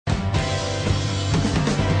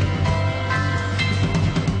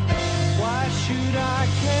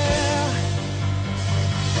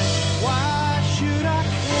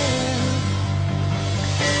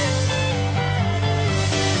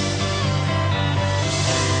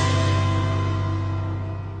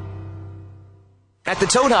At the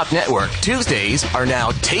Toad Hop Network, Tuesdays are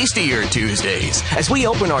now Tastier Tuesdays, as we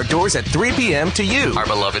open our doors at 3 p.m. to you, our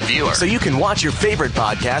beloved viewer, so you can watch your favorite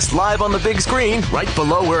podcast live on the big screen right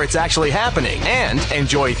below where it's actually happening, and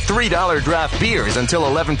enjoy $3 draft beers until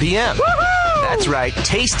 11 p.m. Woohoo! That's right,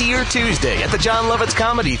 Tastier Tuesday at the John Lovitz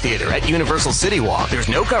Comedy Theater at Universal City Walk. There's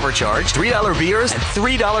no cover charge, $3 beers, and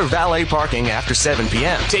 $3 valet parking after 7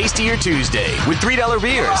 p.m. Tastier Tuesday with $3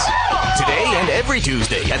 beers. Today and every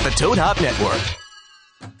Tuesday at the Toad Hop Network.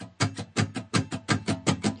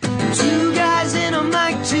 Two guys in a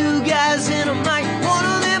mic, two guys in a mic. One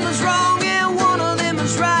of them is wrong and one of them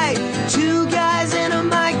is right. Two guys in a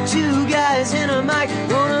mic, two guys in a mic.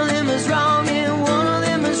 One of them is wrong and one of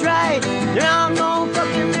them is right. There are no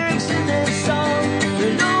fucking lyrics in this song.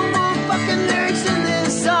 There are no more fucking lyrics in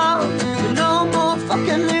this song. There are no more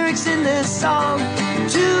fucking lyrics in this song.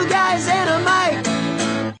 Two guys in a mic.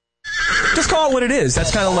 Just call it what it is.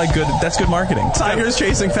 That's kind of like good. That's good marketing. Tigers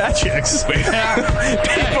chasing fat chicks.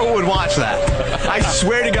 People would watch that. I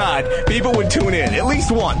swear to God, people would tune in at least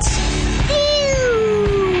once.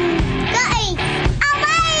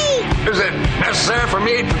 Is it necessary for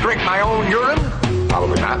me to drink my own urine?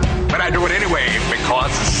 Probably not. But I do it anyway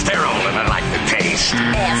because it's sterile and I like the taste.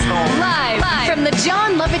 Asshole. Live from the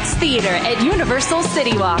John Lovitz Theater at Universal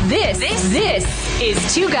City Walk. This is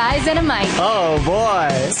Two Guys and a Mic. Oh, boy.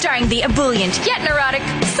 Starring the ebullient yet neurotic,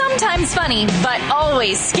 sometimes funny, but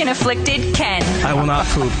always skin-afflicted Ken. I will not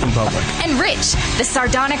poop in public. And Rich, the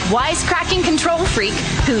sardonic, wisecracking control freak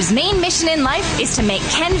whose main mission in life is to make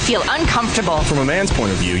Ken feel uncomfortable. From a man's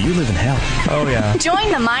point of view, you live in hell. Oh, yeah. Join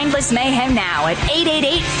the mindless mayhem now at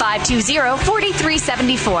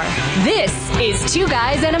 888-520-4374. This is Two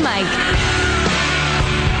Guys and a Mic.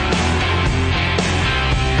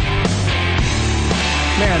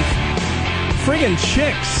 Man, friggin'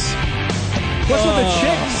 chicks. What's with the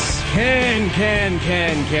chicks? Ken.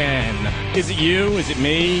 Is it you? Is it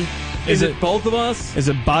me? Is it both of us? Is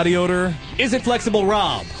it body odor? Is it Flexible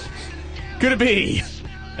Rob? Could it be?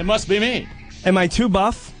 It must be me. Am I too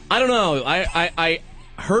buff? I don't know. I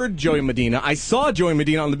heard Joey Medina. I saw Joey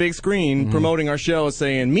Medina on the big screen promoting our show,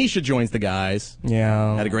 saying Misha joins the guys.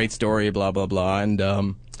 Yeah. Had a great story, blah blah blah, and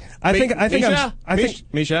I think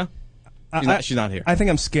Misha. She's not here. I think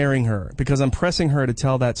I'm scaring her because I'm pressing her to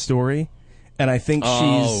tell that story, and I think she's.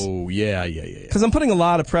 Oh yeah. Because I'm putting a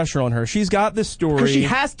lot of pressure on her. She's got this story. Because she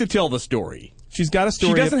has to tell the story. She's got a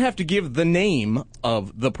story. She doesn't have to give the name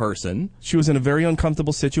of the person. She was in a very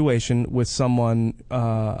uncomfortable situation with someone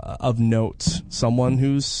of note, someone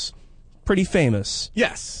who's pretty famous.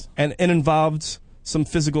 Yes. And it involved some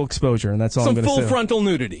physical exposure, and that's all I'm going to say. Some full frontal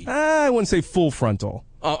nudity. I wouldn't say full frontal.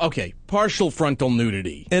 Oh, okay. Partial frontal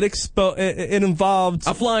nudity. It involved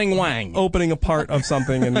a flying wang, opening a part of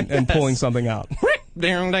something and pulling something out.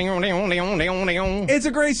 It's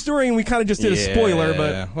a great story, and we kind of just did a spoiler,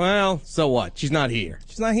 but well, so what? She's not here.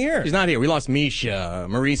 She's not here. We lost Misha.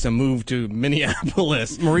 Marisa moved to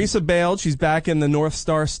Minneapolis. Marisa bailed. She's back in the North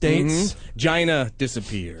Star States. Gina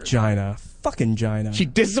disappeared. Fucking Gina. She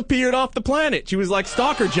disappeared off the planet. She was like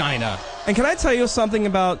Stalker Gina. And can I tell you something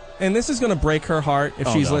about, and this is going to break her heart if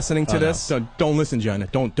she's listening to this. So don't listen, Gina.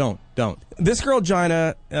 Don't. This girl,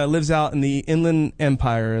 Gina, lives out in the Inland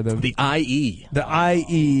Empire. The IE. The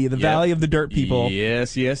IE, the Valley of the Dirt People.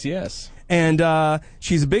 Yes. And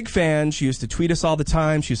she's a big fan. She used to tweet us all the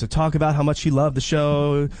time. She used to talk about how much she loved the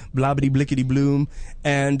show, blah-bitty-blickety-bloom.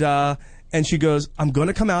 And she goes, I'm going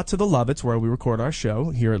to come out to the Lovitz where we record our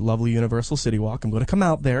show here at lovely Universal City Walk. I'm going to come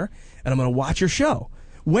out there, and I'm going to watch your show.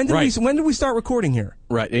 When did we start recording here?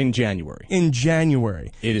 Right, in January.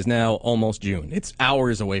 It is now almost June. It's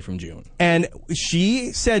hours away from June. And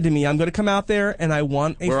she said to me, I'm going to come out there, and I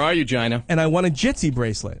want Where are you, Gina? And I want a Jitsi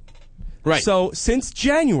bracelet. Right. So, since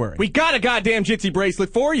January. We got a goddamn Jitsi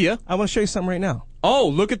bracelet for you. I want to show you something right now. Oh,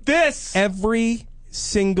 look at this. Every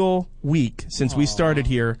single week since we started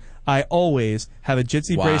here, I always have a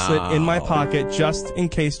Jitsi bracelet in my pocket just in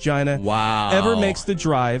case Gina ever makes the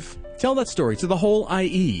drive. Tell that story to the whole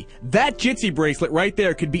IE. That Jitsi bracelet right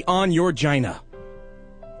there could be on your Gina.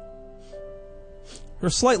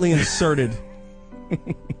 Or slightly inserted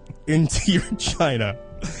into your Gina.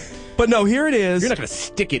 But no, here it is. You're not going to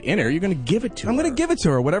stick it in her. You're going to give it to her. I'm going to give it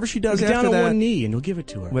to her. Whatever she does after that. Down on one knee and you'll give it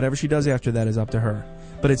to her. Whatever she does after that is up to her.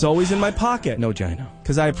 But it's always in my pocket. No, Gina.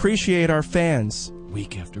 Because I appreciate our fans.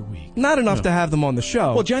 Week after week. Not enough to have them on the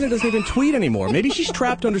show. Well, Gina doesn't even tweet anymore. Maybe she's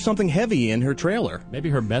trapped under something heavy in her trailer. Maybe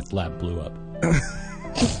her meth lab blew up.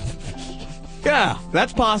 Yeah,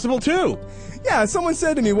 that's possible, too. Yeah, someone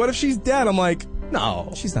said to me, what if she's dead? I'm like,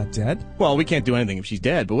 no. She's not dead. Well, we can't do anything if she's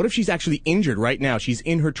dead, but what if she's actually injured right now? She's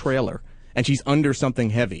in her trailer, and she's under something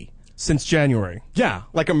heavy. since January. Yeah,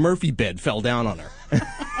 like a Murphy bed fell down on her.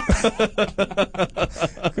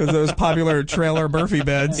 Because those popular trailer Murphy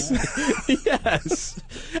beds. Yes.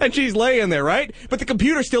 And she's laying there, right? But the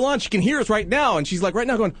computer's still on. She can hear us right now. And she's like right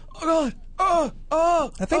now going, oh, God,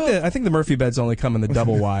 I think the Murphy beds only come in the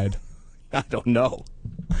double wide. I don't know.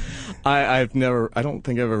 I don't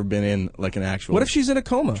think I've ever been in like an actual. What if she's in a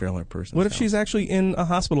coma? Trailer person. What if she's actually in a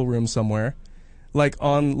hospital room somewhere, like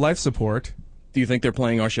on life support? Do you think they're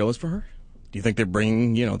playing our shows for her? Do you think they're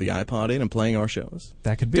bringing, the iPod in and playing our shows?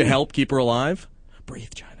 That could be. To help keep her alive?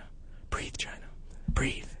 Breathe, China. Breathe, China.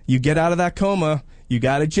 Breathe. You get out of that coma, you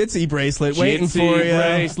got a Jitsi bracelet waiting for you. Jitsi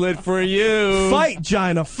bracelet for you. Fight,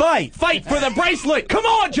 China, fight. Fight for the bracelet. Come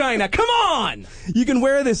on, China, come on. You can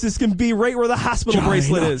wear this. This can be right where the hospital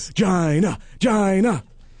bracelet is. China.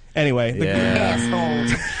 Anyway.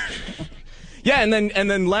 Assholes. Yeah, and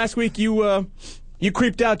then last week you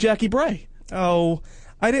creeped out Jackie Bray. Oh,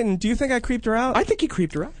 I didn't. Do you think I creeped her out? I think you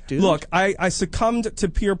creeped her out, dude. Look, I succumbed to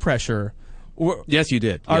peer pressure. Yes, you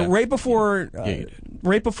did. Yeah. Right before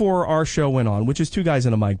our show went on, which is Two Guys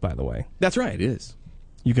and a Mic, by the way. That's right, it is.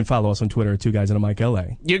 You can follow us on Twitter at Two Guys and a Mic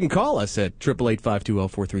LA. You can call us at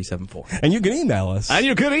 888-520-4374. And you can email us. And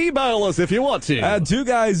you can email us if you want to. At Two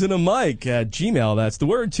Guys and a Mic at Gmail. That's the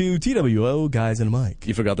word to TWO Guys and a Mic.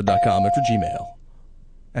 You forgot the .com after Gmail.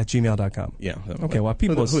 At gmail.com. Yeah. Okay, well,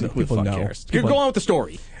 people know. Cares? Go on with the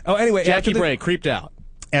story. Oh, anyway. Jackie Bray creeped out.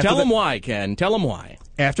 Tell him why, Ken. Tell him why.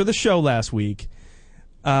 After the show last week,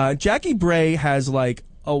 Jackie Bray has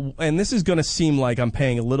and this is going to seem like I'm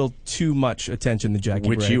paying a little too much attention to Jackie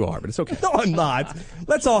Bray. Which you are, but it's okay. No, I'm not.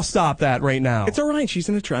 Let's all stop that right now. It's all right. She's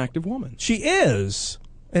an attractive woman. She is.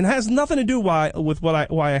 And has nothing to do with why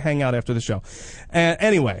I hang out after the show.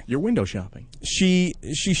 Anyway. You're window shopping. She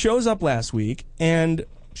shows up last week, and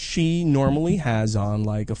she normally has on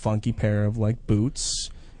a funky pair of boots,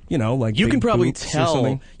 you can probably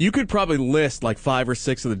tell. You could probably list 5 or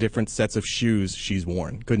 6 of the different sets of shoes she's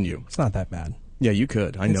worn, couldn't you? It's not that bad. Yeah, you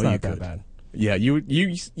could. I know you could. It's not that bad. Yeah,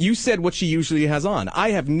 you said what she usually has on.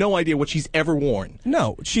 I have no idea what she's ever worn.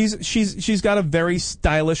 No, she's got a very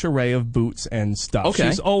stylish array of boots and stuff. Okay,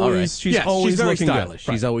 she's always she's very looking stylish.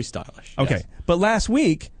 Good. She's always stylish. Okay, yes. But last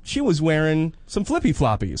week she was wearing some flippy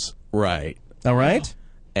floppies. Right. All right.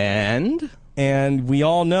 And we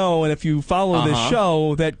all know, and if you follow this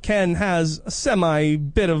show, that Ken has a semi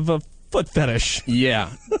bit of a foot fetish.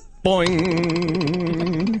 Yeah.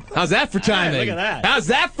 Boing. How's that for timing? Hey, look at that. How's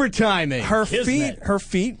that for timing? Her feet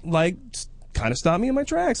kind of stopped me in my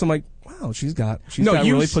tracks. I'm like, wow, she's got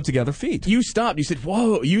really put together feet. You stopped. You said,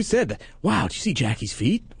 whoa. You said that. Wow, did you see Jackie's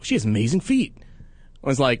feet? She has amazing feet. I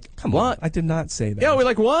was like, come what? on. I did not say that. Yeah, we're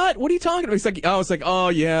like, what? What are you talking about? It's like, oh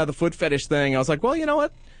yeah, the foot fetish thing. I was like, well, you know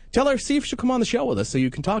what? Tell her, see if she'll come on the show with us so you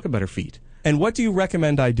can talk about her feet. And what do you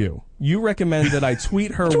recommend I do? You recommend that I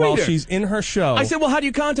tweet her while she's in her show. I said, well, how do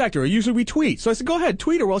you contact her? Usually we tweet. So I said, go ahead,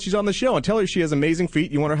 tweet her while she's on the show and tell her she has amazing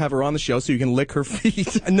feet. You want to have her on the show so you can lick her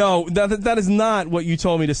feet. No, that is not what you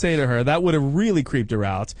told me to say to her. That would have really creeped her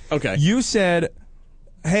out. Okay. You said,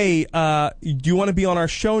 hey, do you want to be on our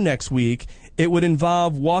show next week? It would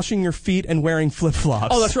involve washing your feet and wearing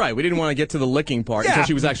flip-flops. Oh, that's right. We didn't want to get to the licking part until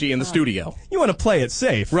she was actually in the studio. You want to play it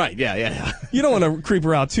safe. Right, yeah. You don't want to creep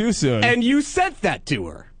her out too soon. And you said that to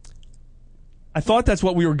her. I thought that's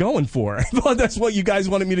what we were going for. I thought that's what you guys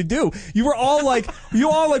wanted me to do. You were all like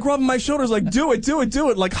rubbing my shoulders like, do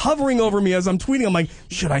it, like hovering over me as I'm tweeting. I'm like,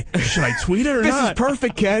 should I tweet it or not? This is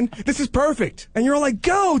perfect, Ken. This is perfect. And you're all like,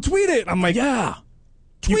 go, tweet it. I'm like, yeah.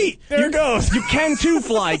 Tweet. There it goes. You can too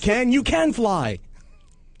fly, Ken. You can fly.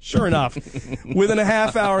 Sure enough, within a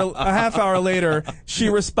half hour later, she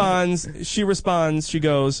responds. She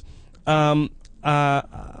goes, I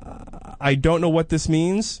don't know what this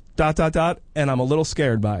means, ... and I'm a little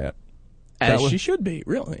scared by it. As she should be,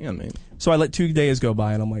 really. I mean. So I let 2 days go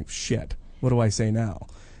by, and I'm like, shit, what do I say now?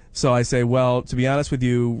 So I say, well, to be honest with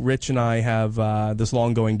you, Rich and I have this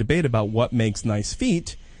long-going debate about what makes nice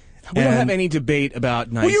feet. We don't have any debate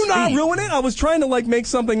about nice feet. Will you not ruin it? I was trying to, make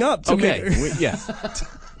something up. Yeah.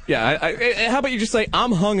 Yeah, how about you just say,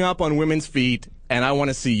 I'm hung up on women's feet, and I want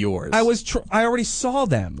to see yours. I already saw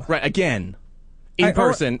them. Right, again, in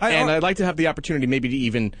person, and I'd like to have the opportunity maybe to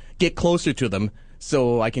even get closer to them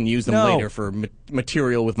so I can use them later for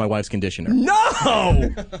material with my wife's conditioner.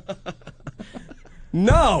 No!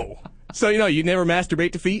 No! So, you never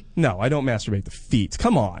masturbate to feet? No, I don't masturbate to feet.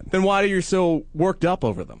 Come on. Then why are you so worked up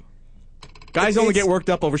over them? Guys only get worked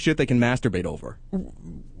up over shit they can masturbate over.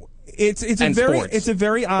 It's a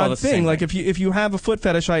very odd thing. Like if you have a foot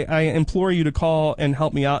fetish, I implore you to call and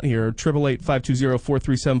help me out here.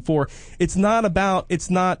 888-520-4374. It's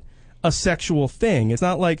not a sexual thing. It's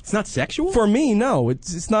not like It's not sexual? for me. No,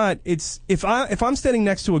 it's not. It's if I'm standing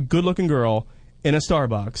next to a good-looking girl in a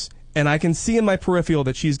Starbucks and I can see in my peripheral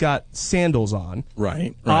that she's got sandals on.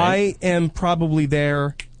 Right. I am probably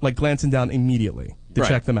there, like glancing down immediately to Right.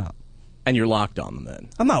 check them out. And you're locked on them then.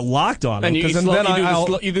 I'm not locked on them And you because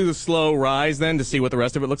you do the slow rise then to see what the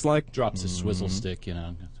rest of it looks like? Drops a swizzle stick, you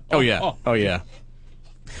know. Oh, yeah. Oh, yeah.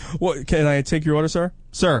 What, can I take your order, sir?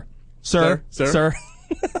 Sir.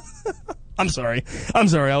 I'm sorry. I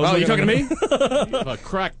was. Oh, you talking to me? A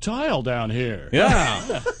cracked tile down here.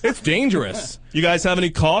 Yeah. It's dangerous. You guys have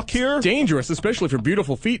any caulk here? Dangerous, especially for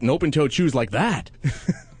beautiful feet and open-toed shoes like that.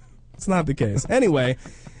 It's not the case. Anyway,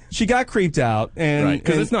 she got creeped out, and Right,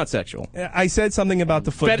 because it's not sexual. I said something about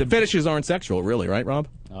the foot. Fetishes aren't sexual, really, right, Rob?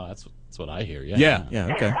 Oh, that's what I hear. Yeah.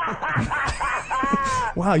 Yeah, okay.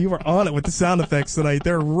 Wow, you were on it with the sound effects tonight.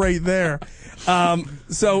 They're right there.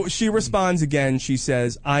 So she responds again. She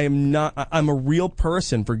says, I'm a real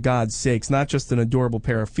person, for God's sakes, not just an adorable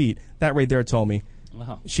pair of feet. That right there told me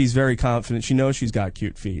she's very confident. She knows she's got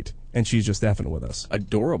cute feet, and she's just effing with us.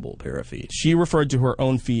 Adorable pair of feet. She referred to her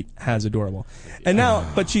own feet as adorable. And now,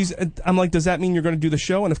 but I'm like, does that mean you're going to do the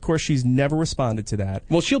show? And of course, she's never responded to that.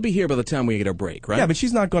 Well, she'll be here by the time we get our break, right? Yeah, but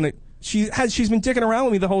she's not going to. She's been dicking around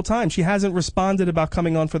with me the whole time. She hasn't responded about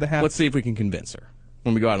coming on for the half. Let's see if we can convince her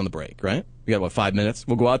when we go out on the break, right? We got, 5 minutes?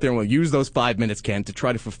 We'll go out there and we'll use those 5 minutes, Ken, to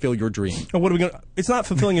try to fulfill your dream. What are we going to... It's not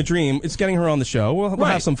fulfilling a dream. It's getting her on the show. We'll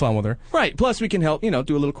have some fun with her. Right. Plus, we can help, do a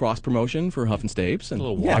little cross-promotion for Huff and Stapes. And A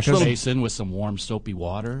little wash basin with some warm, soapy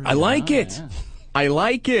water. I like it. Yeah. I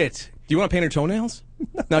like it. Do you want to paint her toenails?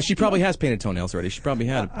 No, she probably has painted toenails already. She probably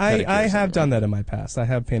had a pedicure I have somewhere. done that in my past. I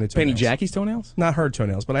have painted toenails. Painting Jackie's toenails? Not her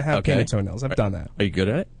toenails, but I have painted toenails. I've done that. Are you good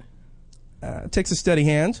at it? It takes a steady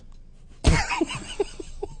hand.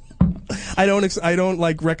 I don't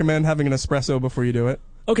like recommend having an espresso before you do it.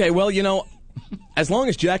 Okay, well, as long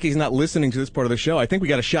as Jackie's not listening to this part of the show, I think we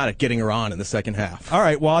got a shot at getting her on in the second half. All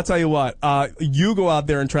right, well, I'll tell you what. You go out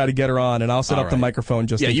there and try to get her on, and I'll set up the microphone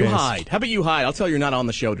just in case. Yeah, you hide. How about you hide? I'll tell you you're not on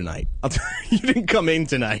the show tonight. You didn't come in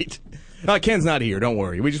tonight. Ken's not here. Don't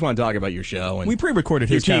worry. We just want to talk about your show. And we pre-recorded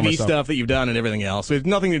your his camera TV stuff that you've done and everything else. It has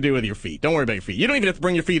nothing to do with your feet. Don't worry about your feet. You don't even have to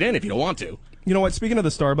bring your feet in if you don't want to. You know what? Speaking of the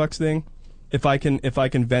Starbucks thing, if I can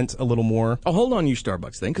vent a little more. Oh, hold on, you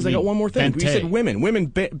Starbucks thing, because I got one more thing. You said women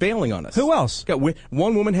bailing on us. Who else?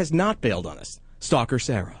 One woman has not bailed on us. Stalker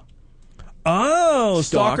Sarah. Oh,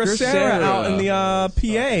 Stalker Sarah out in the PA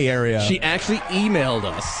area. She actually emailed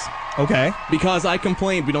us. Okay. Because I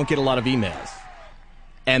complained we don't get a lot of emails.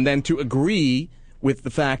 And then to agree with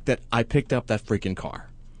the fact that I picked up that freaking car.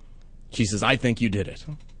 She says, I think you did it.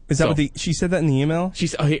 Is that what she said that in the email?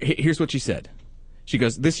 Here's what she said. She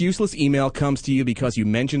goes, this useless email comes to you because you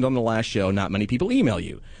mentioned on the last show not many people email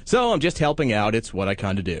you. So I'm just helping out. It's what I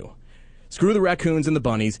kind of do. Screw the raccoons and the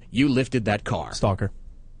bunnies. You lifted that car. Stalker.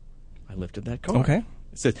 I lifted that car. Okay.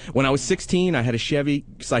 It says, when I was 16, I had a Chevy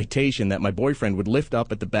Citation that my boyfriend would lift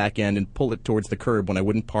up at the back end and pull it towards the curb when I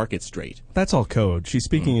wouldn't park it straight. That's all code. She's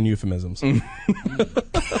speaking in euphemisms.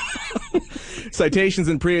 Citations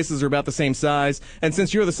and Priuses are about the same size, and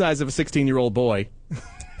since you're the size of a 16-year-old boy...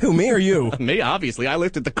 Who, me or you? Me, obviously. I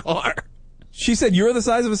lifted the car. She said you're the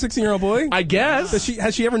size of a 16-year-old boy? I guess.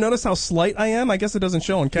 Has she ever noticed how slight I am? I guess it doesn't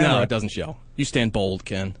show on camera. No, it doesn't show. You stand bold,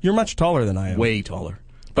 Ken. You're much taller than I am. Way taller.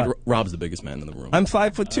 But Rob's the biggest man in the room. I'm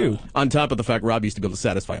 5'2". On top of the fact Rob used to be able to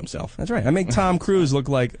satisfy himself. That's right. I make Tom Cruise look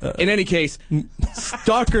like... In any case,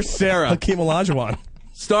 Stalker Sarah... Hakeem Olajuwon.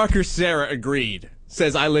 Stalker Sarah agreed.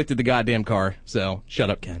 Says I lifted the goddamn car, so shut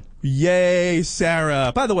up, Ken. Yay,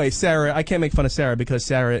 Sarah. By the way, Sarah, I can't make fun of Sarah because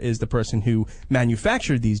Sarah is the person who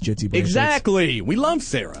manufactured these Jitsi bracelets. Exactly. We love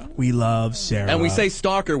Sarah. We love Sarah. And we say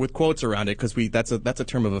stalker with quotes around it because that's a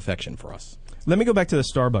term of affection for us. Let me go back to the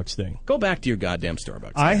Starbucks thing. Go back to your goddamn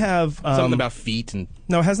Starbucks. I have... something about feet and...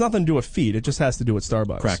 No, it has nothing to do with feet. It just has to do with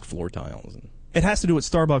Starbucks. Cracked floor tiles. It has to do with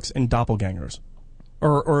Starbucks and doppelgangers.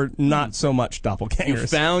 Or not so much doppelgangers. You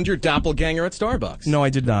found your doppelganger at Starbucks. No, I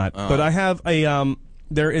did not. But I have a...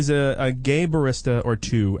 there is a gay barista or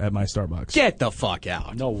two at my Starbucks. Get the fuck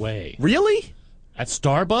out. No way. Really? At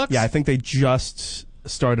Starbucks? Yeah, I think they just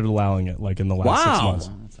started allowing it, like in the last 6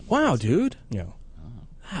 months. Wow, dude. Yeah.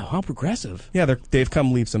 Wow, how progressive. Yeah, they've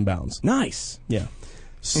come leaps and bounds. Nice. Yeah.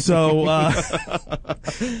 So, I'm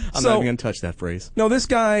not even going to touch that phrase. No, this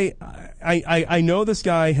guy, I know this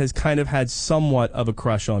guy has kind of had somewhat of a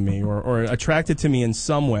crush on me or attracted to me in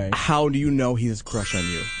some way. How do you know he has a crush on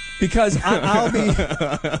you? Because I'll be...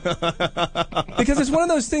 because it's one of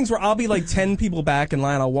those things where I'll be like 10 people back in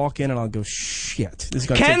line, I'll walk in and I'll go, shit. This is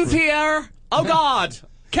gonna Ken's here! Oh, God!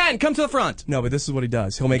 Ken, come to the front. No, but this is what he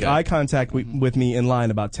does. He'll make eye contact with me in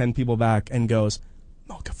line about 10 people back and goes,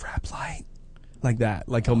 mocha frap light. Like that.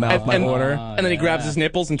 Like he'll mouth my order. And then he grabs his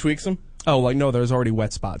nipples and tweaks them? Oh, like, no, there's already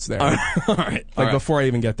wet spots there. All right. Like, before I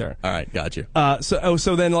even get there. All right, got you.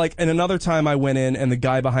 So then, like, and another time I went in and the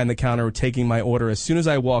guy behind the counter taking my order, as soon as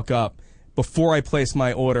I walk up, before I place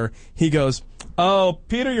my order, he goes, oh,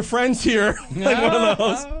 Peter, your friend's here. Like one of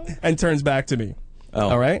those. And turns back to me.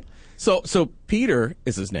 Oh. All right? So Peter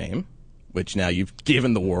is his name, which now you've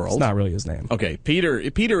given the world. It's not really his name. Okay, Peter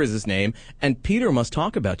is his name, and Peter must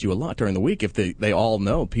talk about you a lot during the week if they all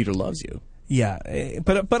know Peter loves you. Yeah,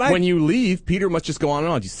 but when you leave, Peter must just go on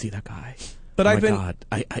and on. Do you see that guy? But oh my God,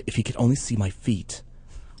 if he could only see my feet.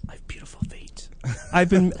 I have beautiful feet. I've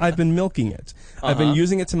been milking it. I've been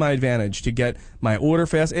using it to my advantage to get my order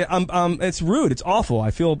fast. It's rude. It's awful.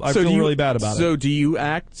 I feel really bad about it. So do you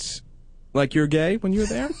act like you're gay when you're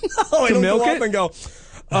there? No, I don't go up and go,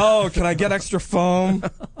 oh, can I get extra foam?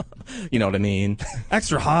 You know what I mean?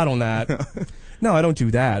 Extra hot on that. No, I don't do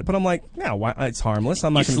that. But I'm like, no, why? It's harmless.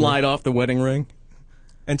 I'm not going to slide off the wedding ring?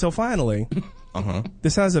 Until finally,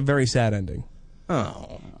 this has a very sad ending.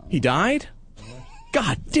 Oh. He died?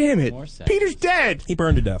 God damn it. Peter's dead. He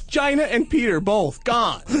burned to death. Gina and Peter both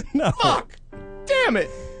gone. No. Fuck. Damn it.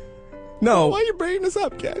 No. Why are you bringing this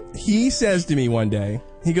up, Ken? He says to me one day,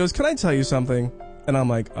 he goes, can I tell you something? And I'm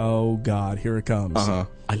like, oh, God, here it comes. I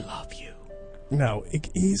love you. No,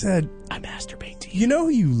 he said, I masturbate to you. You know who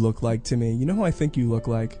you look like to me? You know who I think you look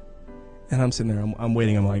like? And I'm sitting there, I'm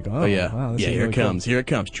waiting, I'm like, oh yeah. Wow, yeah, here it comes. Here it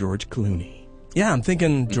comes. George Clooney. Yeah, I'm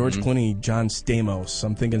thinking George Clooney, John Stamos.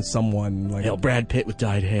 I'm thinking someone like... Hell, Brad Pitt with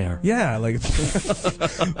dyed hair. Yeah, like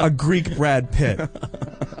a Greek Brad Pitt.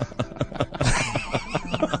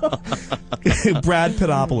 Brad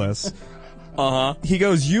Pittopoulos. He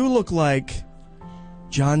goes, you look like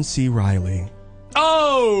John C. Reilly.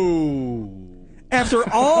 Oh! After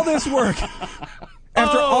all this work...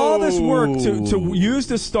 After all this work to use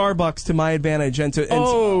the Starbucks to my advantage and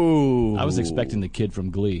to... I was expecting the kid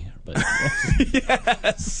from Glee. But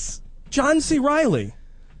yes! John C. Reilly.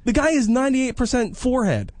 The guy is 98%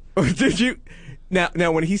 forehead. Did you... Now,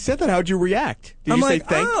 when he said that, how'd you react? Did you say,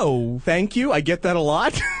 thank you? I get that a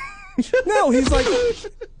lot? No, he's like...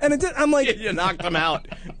 And I'm like... You knocked him out.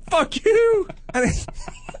 Fuck you! And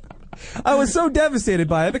I was so devastated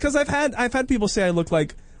by it because I've had people say I look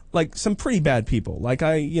like some pretty bad people. Like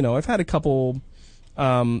I've had a couple,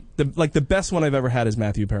 the best one I've ever had is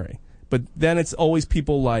Matthew Perry. But then it's always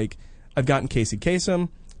people like, I've gotten Casey Kasem,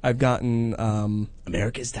 I've gotten,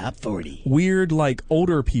 America's Top 40. Weird, like,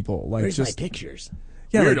 older people. Like Where's just my pictures?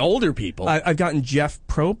 Yeah, weird like, older people. I've gotten Jeff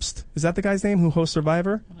Probst. Is that the guy's name who hosts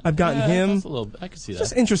Survivor? I've gotten him. I can see that.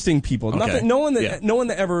 Just interesting people. Okay. Nothing, no one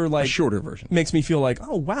that ever, like, a shorter version makes me feel like,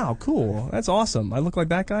 oh, wow, cool. That's awesome. I look like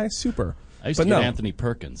that guy? Super. I used to get Anthony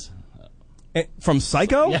Perkins. From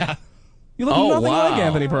Psycho? Yeah. You look nothing like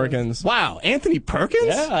Anthony Perkins. Wow, Anthony Perkins?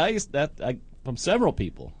 Yeah, I used that from several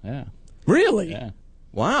people. Yeah. Really? Yeah.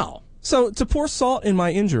 Wow. So to pour salt in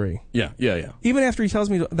my injury. Yeah. Even after he tells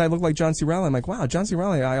me that I look like John C. Reilly, I'm like, wow, John C.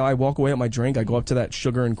 Reilly. I walk away at my drink. I go up to that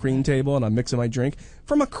sugar and cream table and I'm mixing my drink.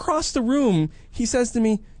 From across the room, he says to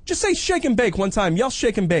me, just say shake and bake one time. Yell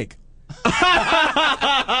shake and bake.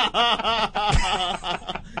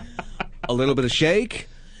 A little bit of shake.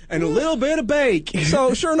 And a little bit of bake.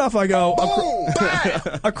 So, sure enough, I go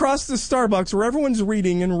across the Starbucks where everyone's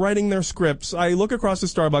reading and writing their scripts. I look across the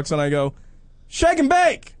Starbucks and I go, shake and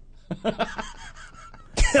bake!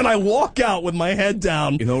 And I walk out with my head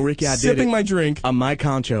down, Ricky, I sipping did it. my drink. On my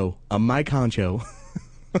concho. I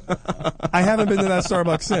haven't been to that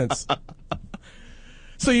Starbucks since.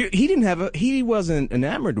 So he wasn't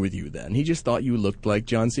enamored with you then. He just thought you looked like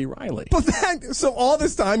John C. Reilly. But so all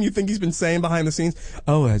this time you think he's been saying behind the scenes,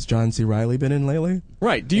 oh, has John C. Reilly been in lately?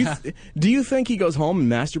 Right. Do you think he goes home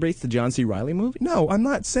and masturbates to John C. Reilly movie? No, I'm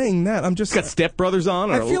not saying that. I'm just... Got Step Brothers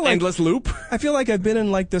on or Endless Loop? I feel like I've been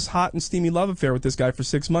in like this hot and steamy love affair with this guy for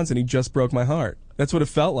 6 months and he just broke my heart. That's what it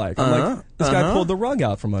felt like. I'm like, this guy pulled the rug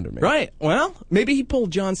out from under me. Right. Well, maybe he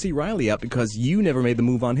pulled John C. Reilly out because you never made the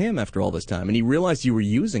move on him after all this time, and he realized you were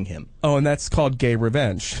using him. Oh, and that's called gay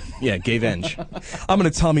revenge. Yeah, gay venge. I'm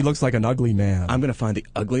going to tell him he looks like an ugly man. I'm going to find the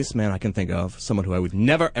ugliest man I can think of, someone who I would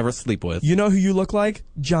never, ever sleep with. You know who you look like?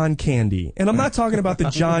 John Candy. And I'm not talking about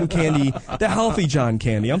the John Candy, the healthy John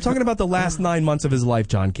Candy. I'm talking about the last 9 months of his life,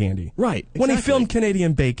 John Candy. Right. Exactly. When he filmed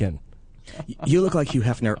Canadian Bacon. You look like Hugh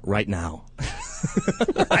Hefner right now.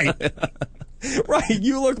 Right,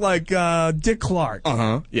 you look like Dick Clark.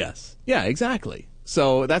 Yes. Yeah, exactly.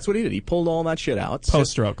 So that's what he did. He pulled all that shit out.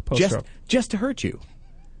 Post-stroke. Just to hurt you.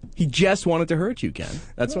 He just wanted to hurt you, Ken.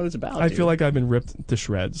 That's what it's about. I dude. feel like I've been ripped to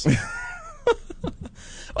shreds.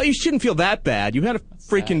 Well, you shouldn't feel that bad. You had a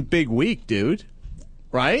freaking big week, dude.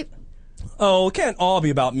 Right? Oh, it can't all be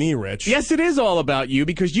about me, Rich. Yes, it is all about you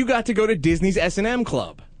because you got to go to Disney's S&M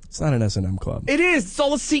Club. It's not an S&M club. It is. It's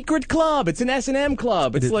all a secret club. It's an S&M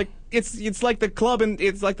club. It's like it's like the club and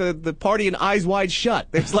it's like the party in Eyes Wide Shut.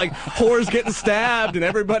 There's like whores getting stabbed and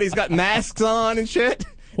everybody's got masks on and shit.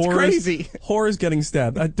 It's crazy. Whores getting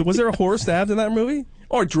stabbed. Was there a whore stabbed in that movie?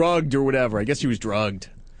 Or drugged or whatever. I guess she was drugged.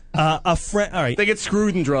 A friend. All right. They get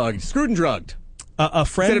screwed and drugged. Screwed and drugged. A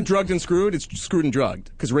friend. Instead of drugged and screwed, it's screwed and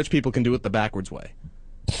drugged because rich people can do it the backwards way.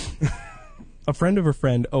 A friend of a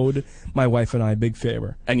friend owed my wife and I a big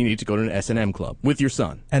favor. And you need to go to an S&M club with your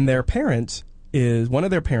son. And their parent one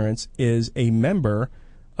of their parents is a member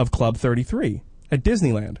of Club 33 at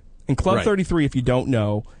Disneyland. And Club 33, if you don't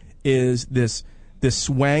know, is this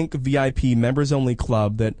swank VIP members only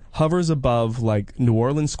club that hovers above like New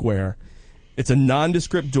Orleans Square. It's a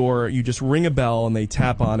nondescript door. You just ring a bell and they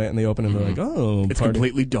tap on it and they open it and they're like, oh, it's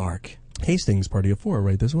completely dark. Hastings, party of 4,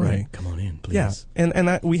 right this way. Right. Come on in, please. Yeah,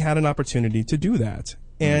 and we had an opportunity to do that.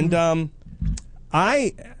 And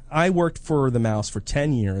I worked for the Mouse for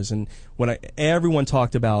 10 years, and when everyone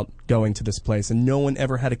talked about going to this place, and no one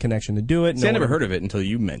ever had a connection to do it. See, I never heard of it until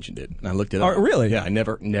you mentioned it, and I looked it up. Oh, really? Yeah, I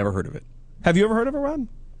never heard of it. Have you ever heard of it, Rob?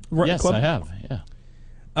 Yes, I have. Yeah.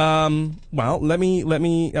 Well, let me.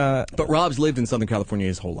 But Rob's lived in Southern California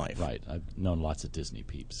his whole life. Right. I've known lots of Disney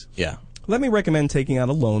peeps. Yeah. Let me recommend taking out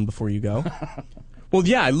a loan before you go. Well,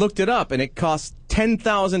 yeah, I looked it up, and it costs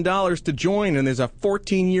 $10,000 to join, and there's a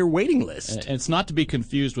 14-year waiting list. And it's not to be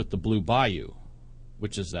confused with the Blue Bayou,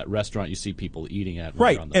 which is that restaurant you see people eating at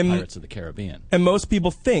when they're on the Pirates of the Caribbean. And most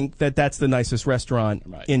people think that that's the nicest restaurant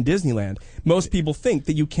in Disneyland. Most people think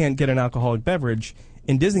that you can't get an alcoholic beverage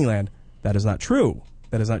in Disneyland. That is not true.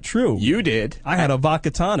 That is not true. You did. I had a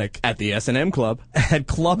vodka tonic. At the S&M Club. At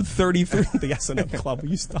Club 33. The S&M Club. Will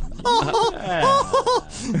you stop?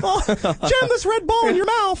 Jam this red ball in your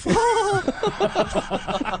mouth.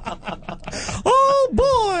 Oh,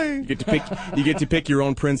 boy. You get to pick your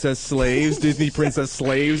own princess slaves, Disney princess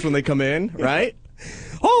slaves when they come in, right?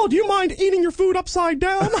 Oh, do you mind eating your food upside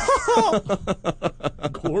down?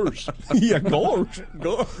 Gorge. Yeah, gorge.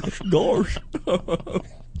 Gorge.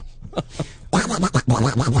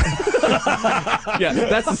 Yeah,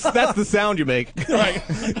 that's the sound you make. Right.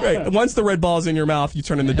 Once the red ball's in your mouth, you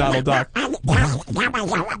turn into Donald Duck.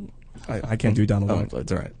 I can't do Donald Duck.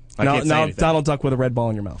 That's all right. Now Donald Duck with a red ball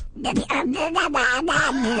in your mouth.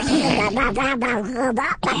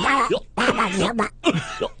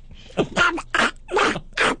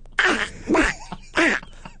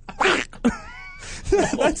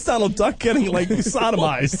 That's Donald Duck getting like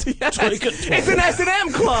sodomized. Yes. It's an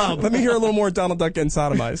S&M club. Let me hear a little more Donald Duck getting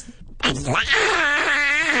sodomized.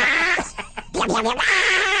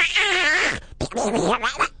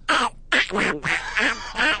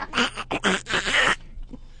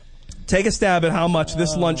 Take a stab at how much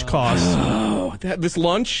this lunch costs. Oh, this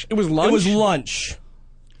lunch? It was lunch? It was lunch.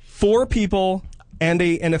 4 people and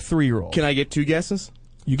a 3-year-old. Can I get 2 guesses?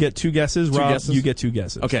 You get 2 guesses. Rob, you get 2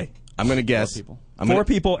 guesses. Okay. I'm going to guess. 4 people. 4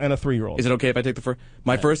 people and a 3-year-old. Is it okay if I take the first?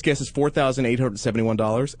 My first guess is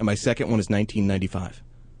 $4,871, and my second one is $19.95.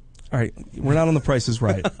 All right, we're not on The Price is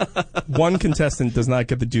Right. One contestant does not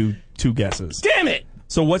get to do 2 guesses. Damn it!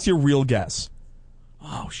 So what's your real guess?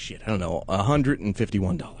 Oh, shit. I don't know.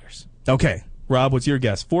 $151. Okay. Rob, what's your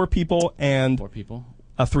guess? 4 people and 4 people.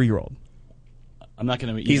 A 3-year-old. I'm not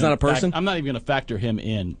going to. He's not a person? I'm not even going to factor him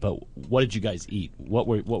in. But what did you guys eat? What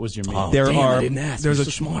was your meal? Oh, I didn't ask. You're so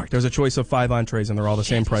smart. There's a choice of 5 entrees, and they're all the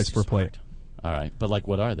same price per plate. All right, but like,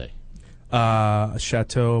 what are they?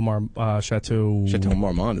 Chateau Marmont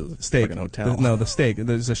is a steak. fucking hotel. No, the steak.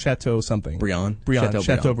 There's a Chateau something. Briand.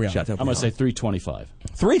 Chateau Briand. I'm going to say $325.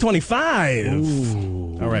 $325.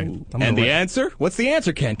 Ooh. All right. And the answer? What's the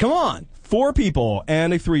answer, Ken? Come on. 4 people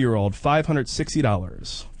and a 3-year-old.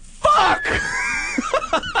 $560. Fuck!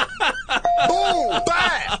 Boom!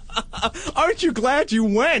 Bad! Aren't you glad you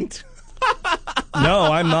went?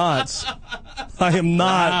 No, I'm not. I am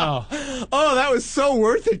not. Wow. Oh, that was so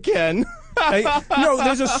worth it, Ken. No,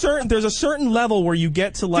 there's a certain level where you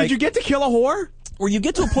get to like. Did you get to kill a whore? Where you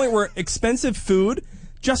get to a point where expensive food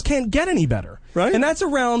just can't get any better. Right. And that's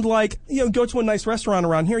around like, go to a nice restaurant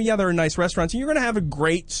around here. Yeah, there are nice restaurants, and you're going to have a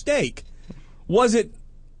great steak. Was it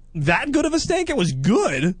that good of a steak? It was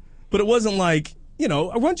good, but it wasn't like,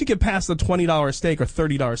 once you get past the $20 steak or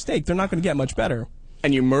 $30 steak, they're not going to get much better.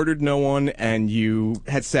 And you murdered no one, and you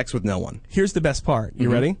had sex with no one. Here's the best part.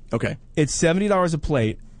 You ready? Okay. It's $70 a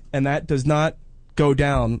plate, and that does not go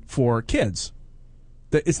down for kids.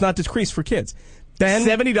 It's not decreased for kids. Ben,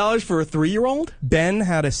 $70 for a 3-year-old? Ben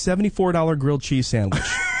had a $74 grilled cheese sandwich.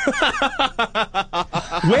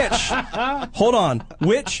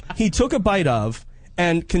 which he took a bite of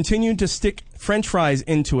and continued to stick French fries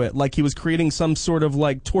into it like he was creating some sort of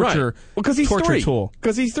like torture, right. Well, because he's torture 3. tool.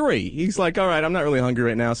 Because he's 3. He's like, all right, I'm not really hungry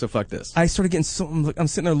right now, so fuck this. I started getting I'm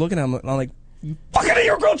sitting there looking at him, and I'm like, fucking eat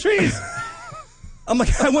your grilled cheese! I'm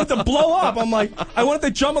like, I want to blow up. I'm like, I wanted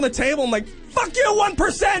to jump on the table. I'm like, fuck you,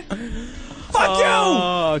 1%! Fuck you!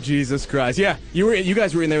 Oh, Jesus Christ. Yeah, you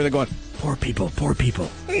guys were in there, they're going, poor people. Poor people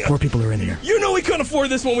are in here. You know we couldn't afford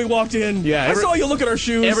this when we walked in. Yeah. I saw you look at our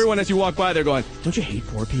shoes. Everyone as you walk by, they're going, don't you hate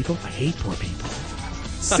poor people? I hate poor people.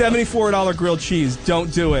 $74 grilled cheese.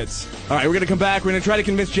 Don't do it. All right, we're going to come back. We're going to try to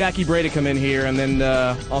convince Jackie Bray to come in here. And then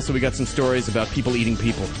also we got some stories about people eating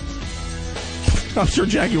people. I'm sure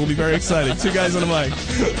Jackie will be very excited. 2 guys on a mic.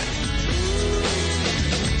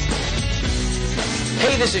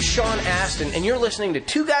 Hey, this is Sean Astin, and you're listening to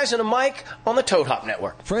 2 Guys and a Mic on the Toad Hop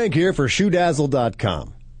Network. Frank here for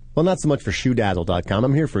ShoeDazzle.com. Well, not so much for ShoeDazzle.com.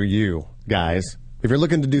 I'm here for you, guys. If you're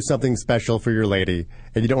looking to do something special for your lady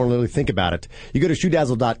and you don't really think about it, you go to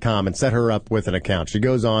ShoeDazzle.com and set her up with an account. She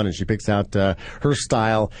goes on and she picks out her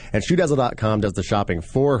style, and ShoeDazzle.com does the shopping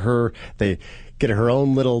for her. They get her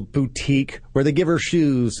own little boutique where they give her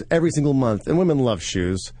shoes every single month. And women love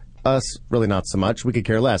shoes. Us, really not so much. We could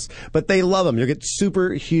care less. But they love them. You'll get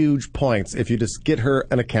super huge points if you just get her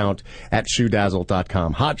an account at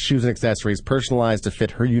ShoeDazzle.com. Hot shoes and accessories personalized to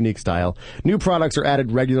fit her unique style. New products are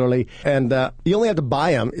added regularly. And you only have to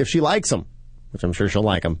buy them if she likes them, which I'm sure she'll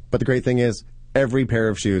like them. But the great thing is, every pair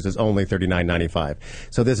of shoes is only $39.95.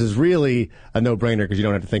 So this is really a no-brainer because you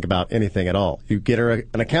don't have to think about anything at all. You get her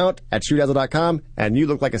an account at ShoeDazzle.com, and you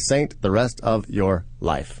look like a saint the rest of your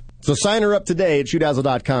life. So sign her up today at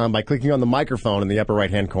ShoeDazzle.com by clicking on the microphone in the upper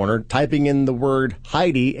right-hand corner, typing in the word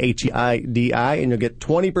Heidi, H-E-I-D-I, and you'll get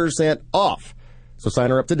 20% off. So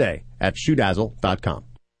sign her up today at ShoeDazzle.com.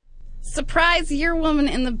 Surprise your woman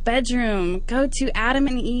in the bedroom. Go to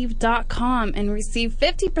adamandeve.com and receive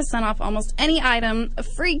 50% off almost any item, a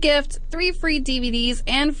free gift, 3 free DVDs,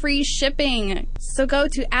 and free shipping. So go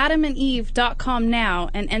to adamandeve.com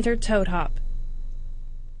now and enter Toad Hop.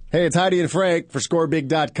 Hey, it's Heidi and Frank for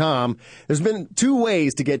ScoreBig.com. There's been 2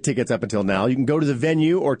 ways to get tickets up until now. You can go to the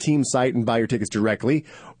venue or team site and buy your tickets directly,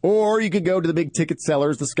 or you could go to the big ticket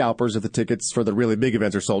sellers, the scalpers, if the tickets for the really big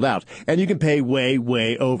events are sold out. And you can pay way,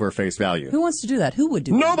 way over face value. Who wants to do that? Who would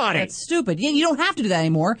do that? Nobody! That's stupid. You don't have to do that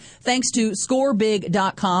anymore, thanks to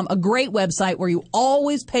ScoreBig.com, a great website where you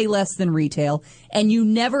always pay less than retail, and you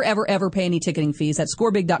never, ever, ever pay any ticketing fees. That's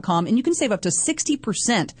ScoreBig.com, and you can save up to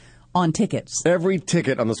 60% on tickets. Every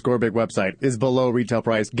ticket on the ScoreBig website is below retail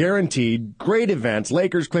price, guaranteed. Great events: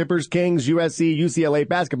 Lakers, Clippers, Kings, USC, UCLA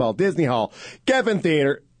basketball, Disney Hall, Kevin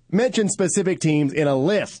Theater. Mention specific teams in a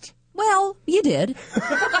list. Well, you did.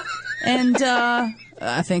 And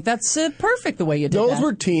I think that's perfect the way you did that. Those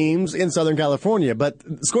were teams in Southern California, but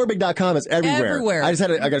ScoreBig.com is everywhere. Everywhere. I got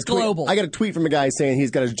a global. I got a tweet from a guy saying he's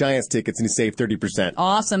got his Giants tickets and he saved 30%.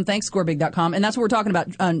 Awesome. Thanks, ScoreBig.com. And that's what we're talking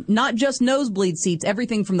about. Not just nosebleed seats,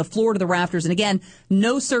 everything from the floor to the rafters. And again,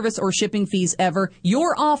 no service or shipping fees ever.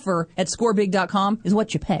 Your offer at ScoreBig.com is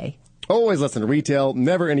what you pay. Always less than retail,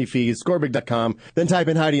 never any fees. ScoreBig.com. Then type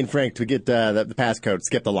in Heidi and Frank to get the passcode.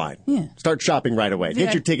 Skip the line. Yeah. Start shopping right away.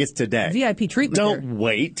 Get your tickets today. VIP treatment. Don't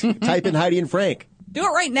wait. Type in Heidi and Frank. Do it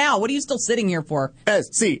right now. What are you still sitting here for?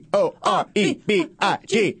 ScoreBig.com.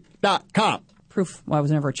 Proof why I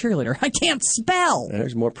was never a cheerleader. I can't spell.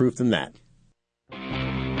 There's more proof than that.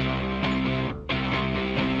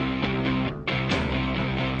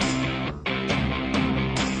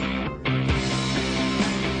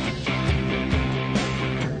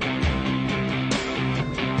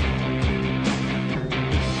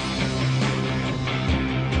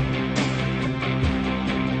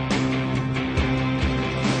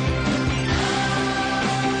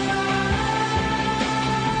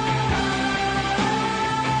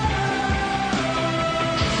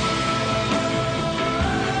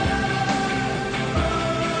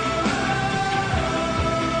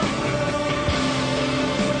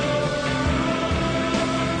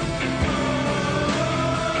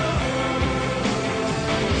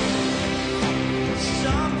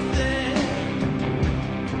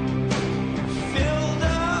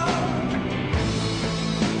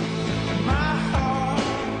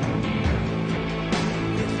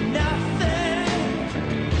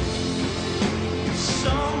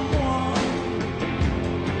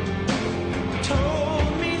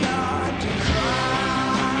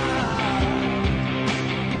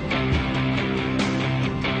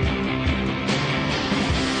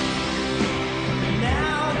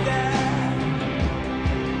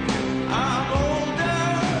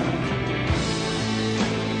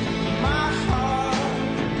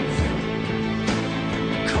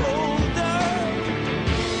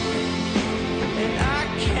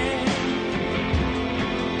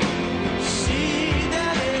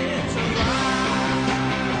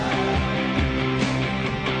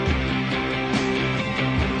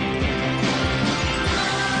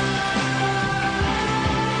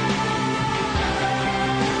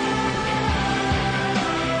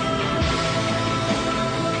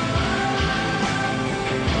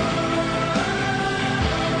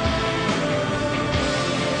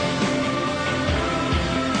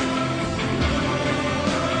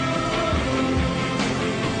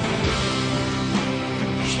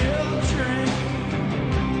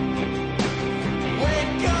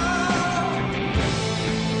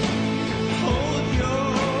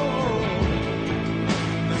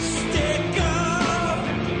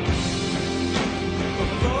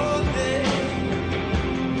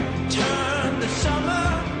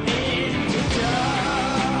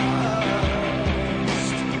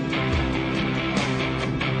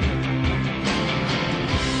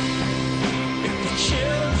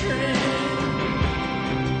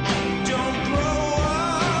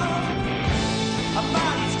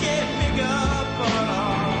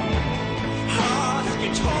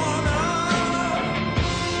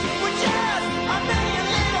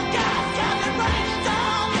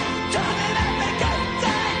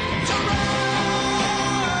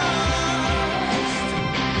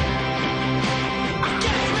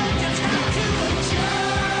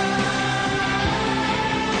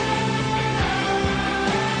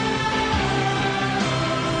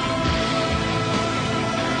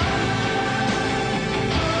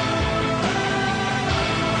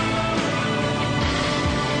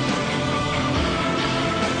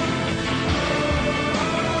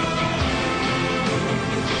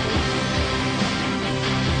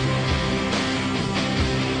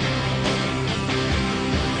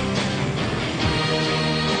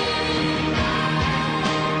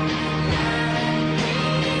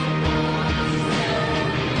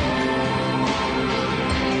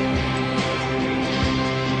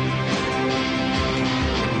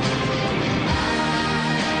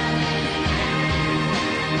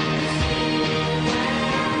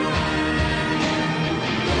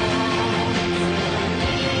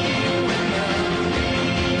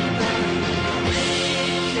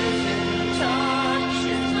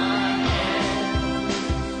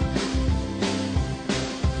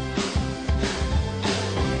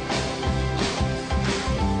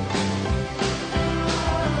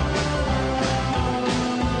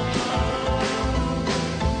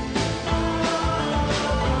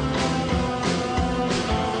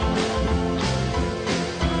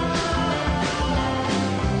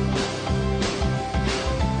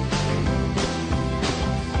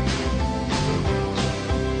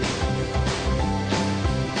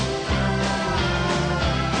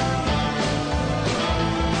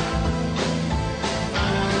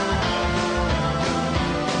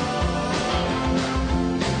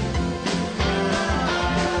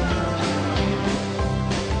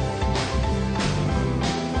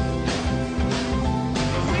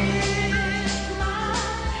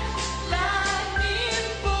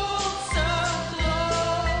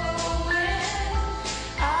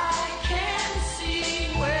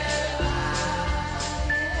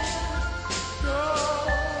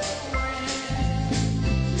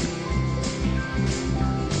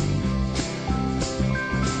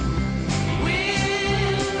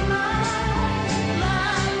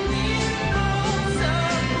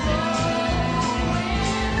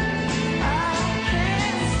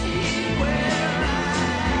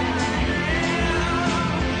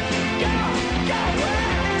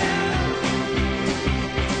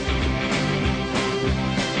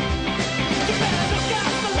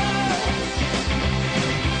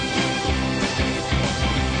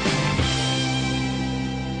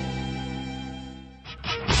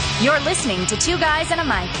 You're listening to Two Guys and a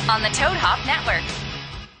Mic on the Toad Hop Network.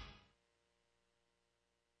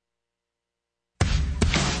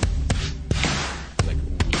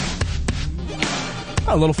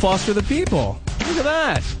 A little Foster the People. Look at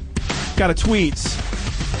that. Got a tweet.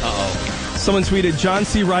 Uh-oh. Someone tweeted, John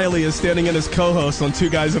C. Reilly is standing in as co-host on Two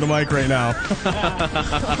Guys and a Mic right now.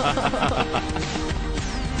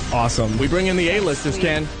 Awesome. We bring in the A-listers,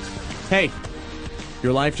 Ken. Hey,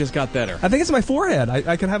 your life just got better. I think it's my forehead.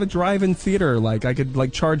 I could have a drive-in theater. Like, I could,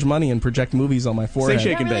 like, charge money and project movies on my forehead. Say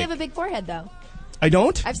shake You and don't really bake. have a big forehead, though. I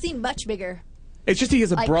don't? I've seen much bigger. It's just he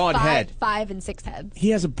has a Like broad head. 5 and 6 heads. He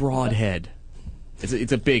has a broad head.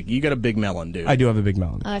 It's a big. You got a big melon, dude. I do have a big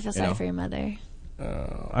melon. Oh, I feel sorry know? for your mother.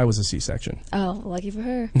 I was a C-section. Oh, lucky for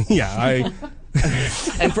her. Yeah,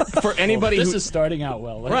 And for anybody this who is starting out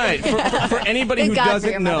well. right for anybody Thank who God for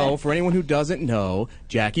doesn't your know, mother. for anyone who doesn't know,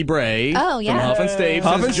 Jackie Bray Oh, yeah. from Huff and Stapes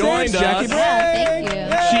Huff has and joined Stapes, us. Jackie Bray. Yeah,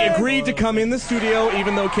 thank you. She agreed to come in the studio,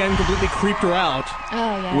 even though Ken completely creeped her out. Oh,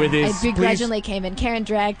 yeah. With his, I begrudgingly came in. Karen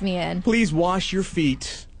dragged me in. Please wash your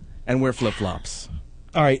feet and wear flip flops.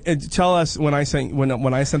 All right, tell us when I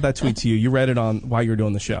sent that tweet to you. You read it on while you were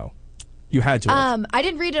doing the show. You had to. I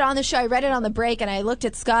didn't read it on the show. I read it on the break, and I looked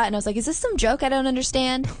at Scott, and I was like, "Is this some joke I don't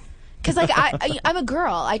understand?" Because like I'm a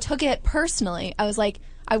girl. I took it personally. I was like,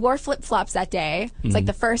 I wore flip flops that day. It's like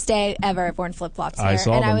the first day ever I've worn flip flops here, I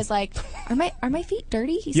saw and I them. was like, "Are my feet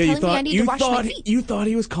dirty?" He's Yeah, telling me I need to wash my feet. You thought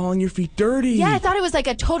he was calling your feet dirty. Yeah, I thought it was like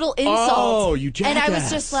a total insult. Oh, you And I was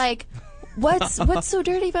jackass. just like, what's so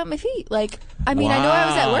dirty about my feet? Like, I mean, I know I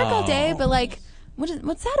was at work all day, but like,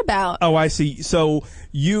 what's that about? Oh, I see. So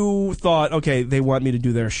you thought, okay, they want me to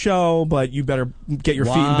do their show, but you better get your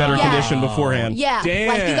feet in better Yeah. condition beforehand. Yeah, Damn.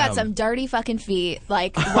 like you got some dirty fucking feet.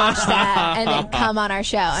 Like, wash that and then come on our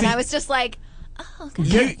show. And I was just like, oh,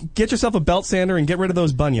 okay. Get yourself a belt sander and get rid of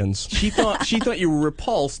those bunions. She thought you were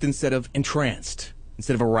repulsed instead of entranced,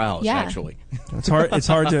 instead of aroused. Yeah. Actually, It's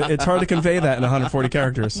hard to convey that in 140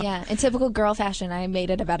 characters. Yeah, in typical girl fashion, I made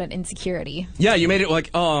it about an insecurity. yeah, you made it like,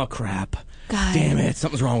 oh crap, God. damn it,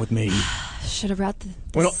 something's wrong with me. Should have brought the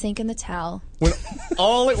Well, sink and the towel. When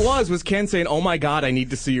all it was Ken saying, "Oh my God, I need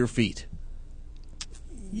to see your feet."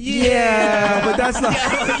 Yeah, but that's not.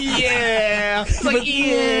 Yeah, it's like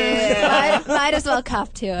yeah. Might as well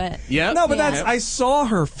cop to it. Yeah. No, but Yeah. I saw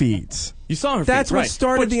her feet. You saw her. That's feet, what right.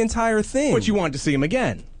 started But- the entire thing. But you wanted to see him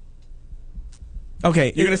again.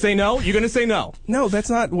 Okay, You're gonna say no. You're gonna say no. no, that's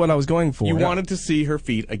not what I was going for. You wanted to see her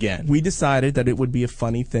feet again. We decided that it would be a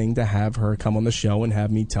funny thing to have her come on the show and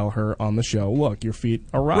have me tell her on the show, look, your feet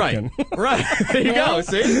are rocking. Right. There you go.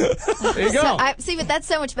 See. There you go. See, but that's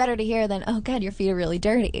so much better to hear than, oh God, your feet are really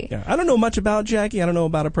dirty. Yeah, I don't know much about Jackie. I don't know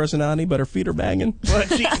about her personality, but her feet are banging. But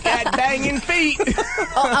she's got banging feet.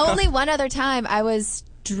 Only one other time I was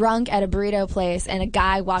drunk at a burrito place and a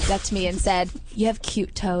guy walked up to me and said, "You have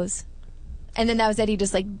cute toes." And then that was it. He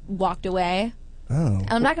just like walked away. Oh.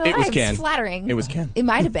 I'm not gonna It lie, was it Ken. was flattering. It was Ken. It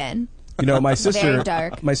might have been. You know, my Very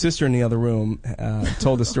dark. sister in the other room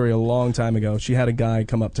told the story a long time ago. She had a guy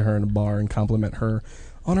come up to her in a bar and compliment her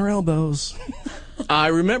on her elbows. I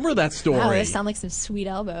remember that story. Wow, those sound like some sweet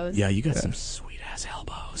elbows. Yeah, you got some sweet ass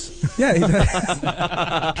elbows. Yeah,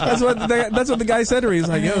 that's what the guy said to her. He's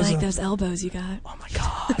like, I "Yo, like those elbows you got. Oh my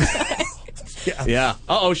God. Yeah.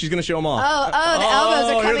 Uh-oh, she's gonna show them off. Oh, the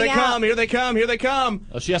elbows are coming here they out. come. Here they come. Here they come.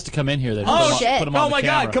 Oh, she has to come in here. Then Oh, shit. Put 'em on Oh the my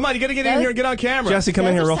camera. God! Come on, you gotta get in here and get on camera. Jesse, come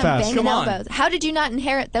in Those here are real some fast. banging Come on. elbows. How did you not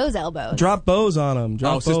inherit those elbows? Drop bows on him.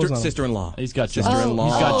 Drop bows on him. sister-in-law. He's got sister-in-law.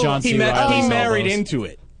 He's got John C. He Reilly's married elbows. into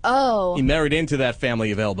it. Oh. He married into that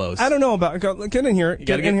family of elbows. I don't know about. Get in here. Get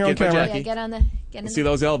gotta in here on get by camera. Jackie. Yeah, get in See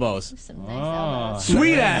those elbows? some nice elbows.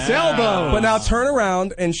 Sweet ass elbows. But now turn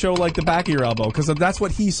around and show like the back of your elbow because that's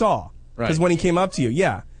what he saw. Right. Because when he came up to you,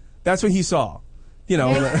 yeah, that's what he saw. You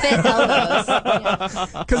know, Very fit elbows.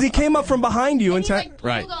 because he came up from behind you and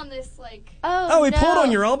Right. on this, like, Oh, he no. pulled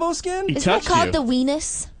on your elbow skin. He Is that touched called you. the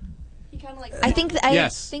weenus? he kind of like. I think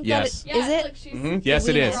Yes, think yes. that is it. Look, she's Mhm. Yes,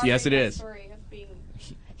 it is. Yes, it is. story of being.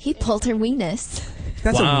 He pulled her weenus.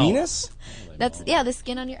 That's Wow. a Venus? That's the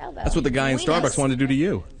skin on your elbow. That's what the guy in Weenus. Starbucks wanted to do to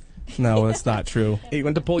you. No, that's not true. He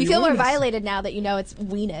went to pull You your feel more weenus. violated now that you know it's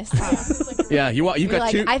weenus. Yeah, you've You're got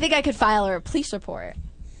like, two. I think I could file a police report.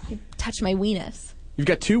 You touched my weenus. You've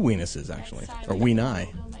got two weenuses actually, or weeni.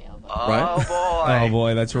 Right? Oh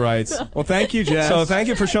boy, that's right. Well, thank you, Jess. So thank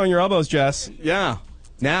you for showing your elbows, Jess. Yeah.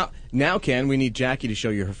 Now, Ken, we need Jackie to show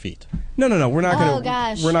you her feet. No, we're not gonna. Oh,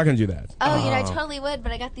 gosh. We're not gonna do that. Oh, I totally would,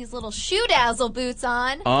 but I got these little shoe dazzle boots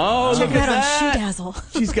on. Oh, Check look at it out on that. Shoe Dazzle.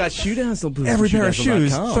 She's got shoe dazzle boots. Every from pair of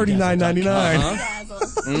shoes, shoedazzle.com. $39.99.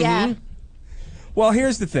 Uh-huh. Yeah. Well,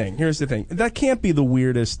 here's the thing. That can't be the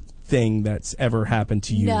weirdest thing that's ever happened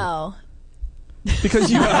to you? No.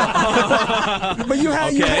 Because you but you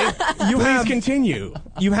have Please continue.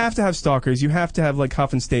 You have to have stalkers. You have to have like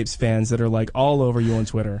Huff and Stapes fans that are like all over you on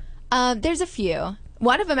Twitter. There's a few.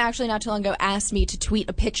 One of them actually not too long ago asked me to tweet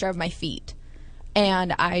a picture of my feet,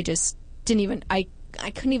 and I just didn't even. I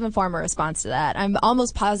couldn't even form a response to that. I'm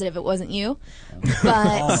almost positive it wasn't you,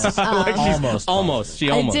 but almost. She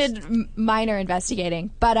almost. I did minor investigating,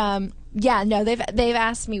 but yeah, no, they've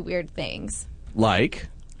asked me weird things. Like?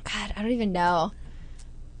 God, I don't even know.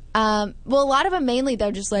 Well, a lot of them mainly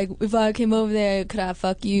they're just like, if I came over there, could I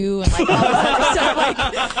fuck you? And like all this other stuff.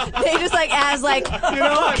 Like they just like ask like,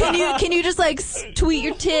 can you just like tweet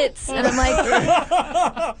your tits? And I'm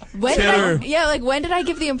like, when did I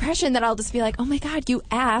give the impression that I'll just be like, oh my God, you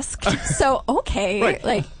asked, so okay. Right.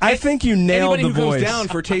 Like I think you nailed anybody the who voice. comes down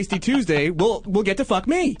for Tasty Tuesday will get to fuck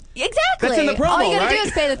me. Exactly. That's in the promo, all you gotta right? do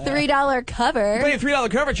is pay the $3 cover. Pay a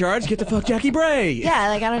 $3 cover charge, get to fuck Jackie Bray. Yeah,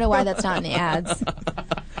 like I don't know why that's not in the ads.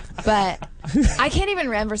 But I can't even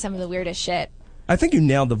remember some of the weirdest shit. I think you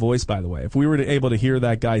nailed the voice, by the way. If we were able to hear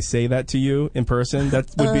that guy say that to you in person,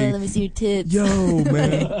 that would be... let me see your tits. Yo,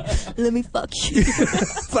 man. Let me fuck you.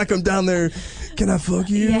 It's like I'm down there. Can I fuck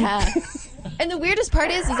you? Yeah. And the weirdest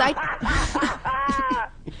part is I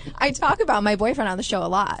talk about my boyfriend on the show a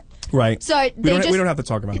lot. Right. So we don't have to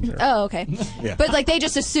talk about him here. Oh, okay. Yeah. But like they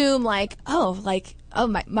just assume like,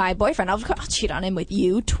 my boyfriend, I'll cheat on him with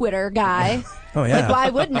you, Twitter guy. Oh yeah. Like why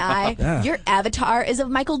wouldn't I? Yeah. Your avatar is of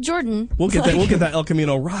Michael Jordan. We'll get that El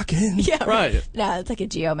Camino rocking. Yeah. Right. No, it's like a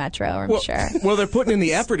Geo Metro, I'm sure. Well, they're putting in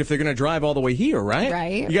the effort if they're going to drive all the way here, right?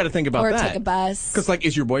 Right. You got to think about or that. Or take a bus. Because, like,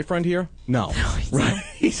 is your boyfriend here? No. He's right. not.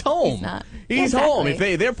 He's home. He's not. He's Exactly. home. If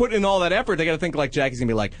they're putting in all that effort, they got to think like Jackie's going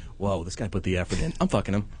to be like, whoa, this guy put the effort in. I'm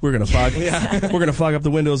fucking him. We're gonna fog. We're gonna fog up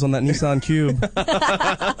the windows on that Nissan Cube.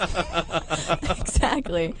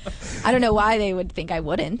 Exactly. I don't know why they would think I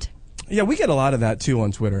wouldn't. Yeah, we get a lot of that too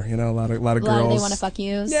on Twitter. You know, a lot of girls. They want to fuck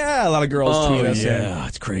you. Yeah, a lot of girls tweet us. Yeah,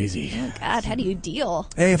 it's crazy. Oh God, how do you deal?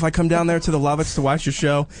 Hey, if I come down there to the Lovitz to watch your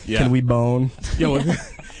show, Yeah. can we bone?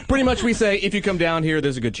 Pretty much, we say if you come down here,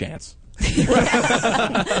 there's a good chance.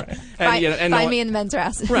 Find me in the men's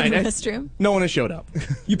restroom. No one has showed up.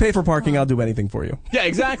 You pay for parking, I'll do anything for you. Yeah,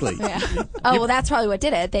 exactly. Yeah. Oh well, that's probably what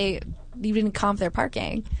did it. You didn't comp their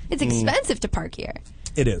parking. It's expensive to park here.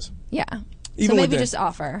 It is. Yeah. Even so with maybe just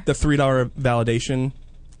offer the $3 validation.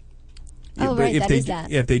 Oh right, if that they is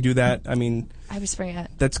that. if they do that, I mean, I was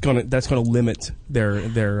forget. that's gonna limit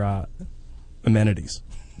their amenities.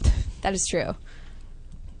 That is true.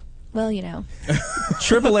 Well, you know.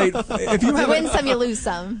 888. If you You win some, you lose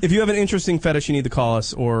some. If you have an interesting fetish, you need to call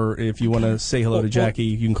us, or if you want to say hello to Jackie,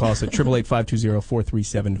 you can call us at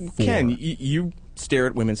 888-520-4374. Ken, you stare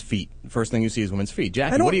at women's feet. First thing you see is women's feet.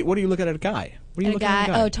 Jackie, what do you look at a guy? What are you looking at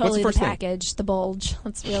a guy? Oh, totally the What's the first package, the bulge.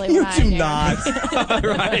 That's really You what I do do. not.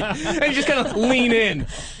 Right. And you just kind of lean in.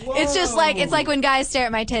 It's just like when guys stare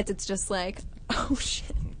at my tits. It's just like, oh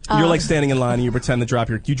shit. You're like standing in line and you pretend to drop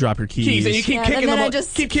your keys. And you keep kicking and then them. I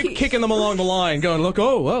just keep kicking them along the line, going, look,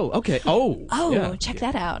 okay, yeah. Check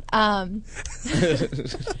that out. No,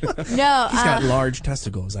 He's got large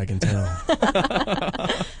testicles, I can tell.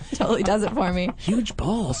 totally does it for me. Huge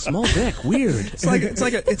balls, small dick, weird. It's like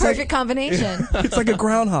Perfect combination. It's like a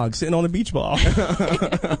groundhog sitting on a beach ball.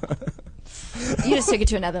 You just took it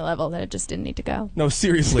to another level that it just didn't need to go. No,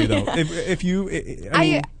 seriously though. If you,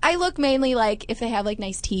 I look mainly like if they have like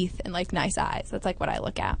nice teeth and like nice eyes. That's like what I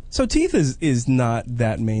look at. So teeth is not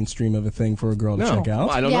that mainstream of a thing for a girl to check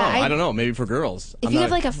out. I don't know. I don't know. Maybe for girls. If you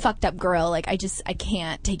have like a fucked up girl, like I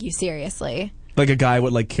can't take you seriously. Like a guy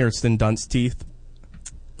with like Kirsten Dunst teeth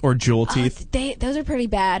or Jewel teeth. Those are pretty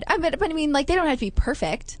bad. But I mean, like they don't have to be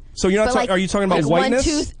perfect. So you're not? Are you talking about whiteness?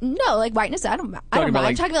 One tooth? No, like whiteness. I don't know. I'm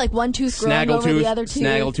talking about like one tooth growing over the other tooth.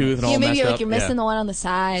 Snaggletooth and all maybe messed like up. you're missing the one on the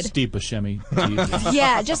side. Steve Buscemi.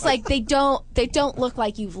 Yeah, just like they don't look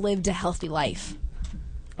like you've lived a healthy life.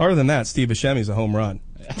 Other than that, Steve Buscemi's a home run.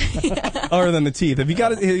 Other than the teeth, if you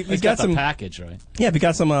got He's got some package, right? Yeah, if you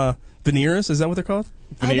got some veneers, is that what they're called?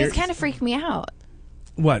 Veneers? This kind of freaked me out.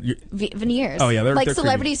 What? Veneers. Oh yeah, they're like they're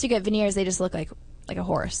celebrities who get veneers. They just look like a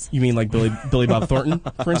horse. You mean like Billy Bob Thornton,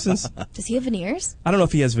 for instance? Does he have veneers? I don't know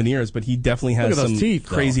if he has veneers, but he definitely has some teeth,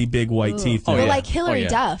 crazy big white teeth. Well, like Hillary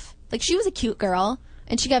Duff. Like she was a cute girl,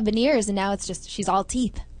 and she got veneers, and now it's just she's all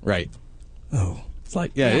teeth. Right. Oh, it's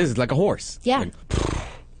like it is. It's like a horse. Yeah. Like,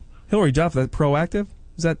 Hillary Duff, that proactive?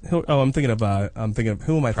 Is that? Oh, I'm thinking of. Who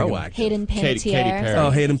am I thinking of? Hayden Panettiere. Katy Perry.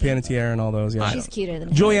 Oh, Hayden Panettiere and all those. Yeah. She's cuter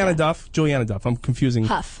than Juliana Duff. I'm confusing.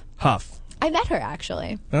 Huff. I met her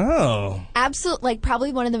actually. Oh. Absolutely, like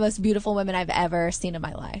probably one of the most beautiful women I've ever seen in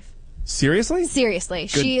my life. Seriously? Seriously.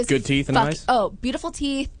 She is good teeth and eyes? Oh, beautiful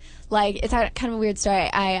teeth. Like, it's kind of a weird story.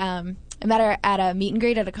 I met her at a meet and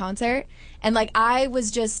greet at a concert, and like I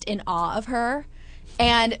was just in awe of her.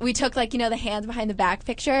 And we took like, the hands behind the back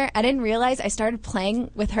picture. I didn't realize I started playing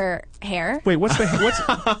with her hair. Wait, what's the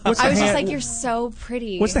I was just like, you're so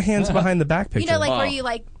pretty. What's the hands behind the back picture? Where you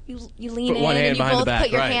like you lean Put in one hand and you behind the both back,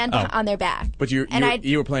 put your right. hand on their back. But you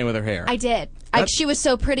were playing with her hair. I did. She was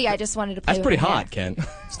so pretty. I just wanted to play That's with pretty her hair. hot, Ken.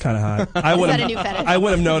 It's kind of hot. Is that a new fetish? I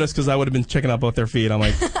would have noticed because I would have been checking out both their feet. I'm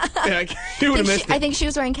like, you would have missed it. I think she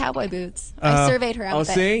was wearing cowboy boots. I surveyed her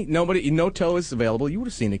outfit. Oh, see? No toe is available. You would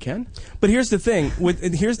have seen it, Ken. But here's the thing.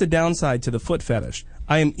 Here's the downside to the foot fetish.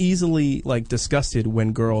 I am easily disgusted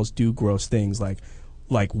when girls do gross things like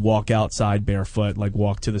walk outside barefoot, like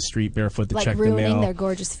walk to the street barefoot to check the mail. Like ruining their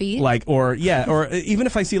gorgeous feet? Or even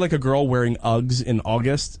if I see like a girl wearing Uggs in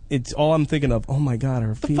August, it's all I'm thinking of, oh my God,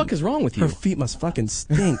 her feet. What the fuck is wrong with you? Her feet must fucking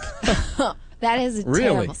stink. That is a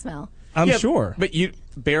terrible smell. I'm sure. But you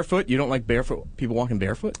barefoot? You don't like barefoot people walking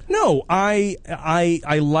barefoot? No, I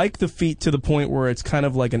like the feet to the point where it's kind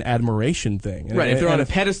of like an admiration thing. Right. If they're on a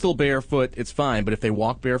pedestal barefoot, it's fine. But if they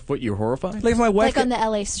walk barefoot, you're horrified? Like if my wife on the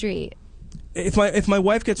LA street. If my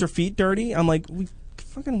wife gets her feet dirty, I'm like,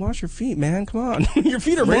 fucking wash your feet, man. Come on. Your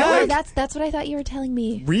feet are black. No, that's what I thought you were telling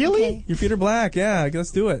me. Really? Okay. Your feet are black. Yeah,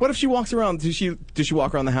 let's do it. What if she walks around? Does she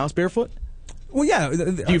walk around the house barefoot? Well, yeah.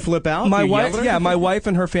 Do you flip out? My wife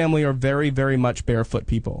and her family are very, very much barefoot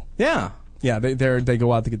people. Yeah. Yeah, they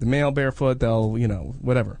go out to get the mail barefoot. They'll,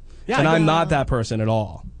 whatever. Yeah, and I'm not that person at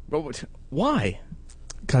all. But why?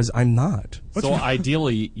 Because I'm not. So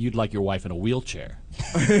ideally, you'd like your wife in a wheelchair.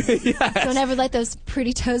 Don't ever let those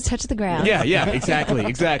pretty toes touch the ground. Yeah, exactly.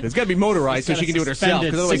 It's got to be motorized so she can do it herself.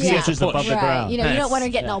 Because otherwise, she has to push. above the ground. You don't want her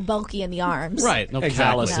getting all bulky in the arms. Right. No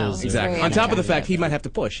exactly. calluses. No, Exactly. On top of the fact he might have to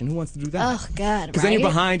push, and who wants to do that? Oh God. Because then you're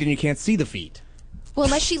behind and you can't see the feet. Well,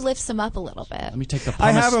 unless she lifts them up a little bit. Let me take the.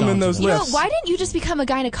 I have them in those lifts. Why didn't you just become a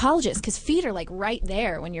gynecologist? Because feet are like right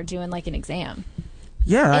there when you're doing like an exam.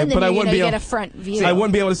 Yeah, and then but I wouldn't be get able. a front view. I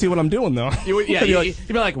wouldn't be able to see what I'm doing though. You'd be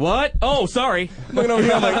like, what? Oh, sorry. Looking over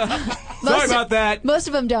here, I'm like, sorry about that. Most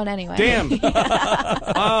of them don't anyway. Damn.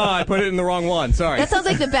 I put it in the wrong one. Sorry. That sounds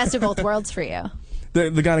like the best of both worlds for you. The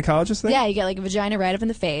gynecologist thing? Yeah, you get like a vagina right up in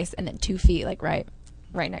the face, and then 2 feet like right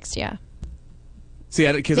next to you.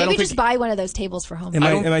 See, because I don't Maybe think just buy one of those tables for home.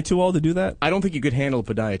 Am I too old to do that? I don't think you could handle a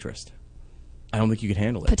podiatrist. I don't think you could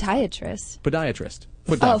handle it. Podiatrist. Podiatrist.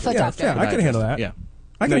 Foot doctor. Yeah, I can handle that. Yeah.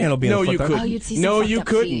 I can handle being a foot doctor. Oh, you'd see some No, fucked you up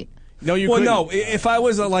couldn't. feet. No, you Well, couldn't. no. If I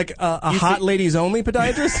was a hot ladies only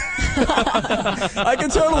podiatrist, I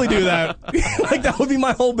could totally do that. Like that would be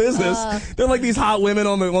my whole business. They're like these hot women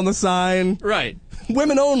on the sign. Right.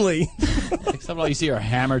 Women only. Except all you see are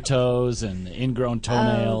hammer toes and ingrown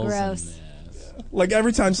toenails. Oh, gross. Like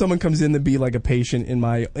every time someone comes in to be like a patient in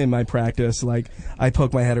my practice, like I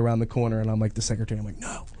poke my head around the corner and I'm like the secretary. I'm like,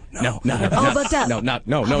 no. All booked up.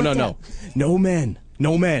 No men.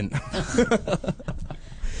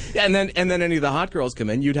 Yeah, and then any of the hot girls come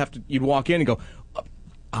in, you'd walk in and go,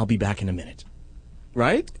 I'll be back in a minute.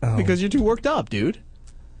 Right? Oh. Because you're too worked up, dude.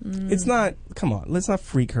 It's not. Come on, let's not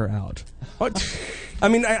freak her out. What? I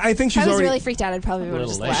mean, I think she's If I was already really freaked out, I'd probably would have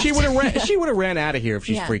just left. She would have ran out of here if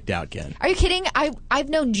she's freaked out, Ken. Are you kidding? I've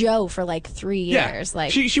known Joe for like 3 years.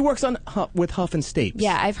 Like she works on with Huff and Stapes.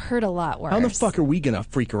 Yeah, I've heard a lot worse. How the fuck are we gonna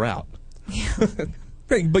freak her out?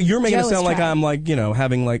 Great, but you're making Joe it sound is like trying. I'm like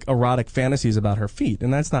having like erotic fantasies about her feet,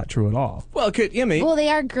 and that's not true at all. Well, Well, they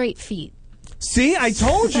are great feet. See, I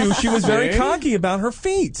told you she was very See? cocky about her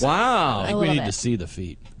feet. Wow. I think we need to see the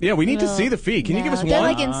feet. Yeah, we need to see the feet. Can you give us one? They're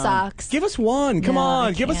like in socks. Give us one. Come No, on.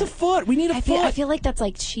 I Give us a can't. foot. We need a foot. I feel like that's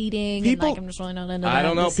like cheating. People- and like I'm just really not into that. I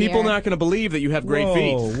don't know. this People year. not going to believe that you have great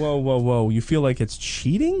feet. Whoa. You feel like it's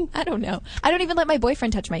cheating? I don't know. I don't even let my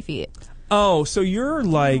boyfriend touch my feet. Oh, so you're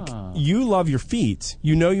like, you love your feet.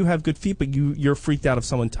 You know you have good feet, but you're freaked out if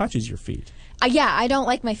someone touches your feet. Yeah, I don't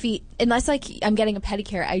like my feet unless like I'm getting a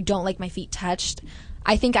pedicure. I don't like my feet touched.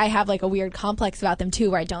 I think I have like a weird complex about them too,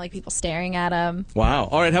 where I don't like people staring at them. Wow.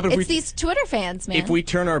 All right. How about if It's these Twitter fans, man. if we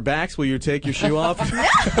turn our backs, will you take your shoe off?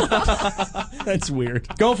 That's weird.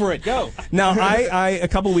 Go for it. Go. Now, I a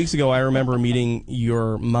couple weeks ago, I remember meeting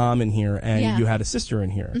your mom in here, and Yeah. you had a sister in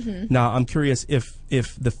here. Mm-hmm. Now, I'm curious if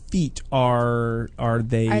the feet are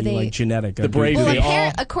they like genetic? The brave Well,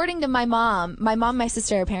 feet. according to my mom, my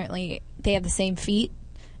sister, apparently they have the same feet.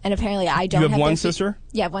 And apparently I don't You have have one their feet. sister?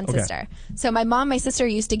 Yeah, I have one Okay. sister. So my mom, my sister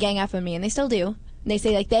used to gang up on me, and they still do. And they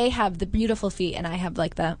say like they have the beautiful feet, and I have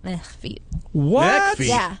like the feet. What? Neck feet.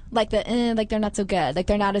 Yeah, like like they're not so good. Like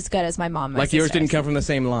they're not as good as my mom. And my Like yours sister's. didn't come from the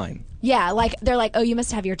same line. Yeah, like they're like, oh, you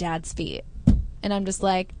must have your dad's feet, and I'm just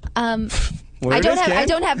like, I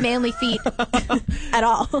don't have manly feet at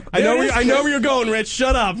all. I know where you're going, Rich.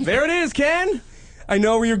 Shut up. There it is, Ken. I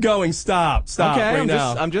know where you're going. Stop. Okay,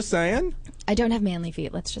 now. I'm just saying. I don't have manly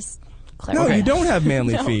feet. Let's just clarify. No, you don't have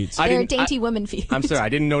manly feet. They're dainty woman feet. I'm sorry, I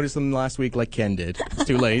didn't notice them last week like Ken did. It's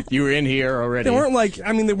too late. You were in here already. They weren't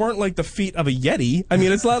like the feet of a Yeti. I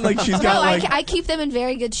mean, it's not like she's got I keep them in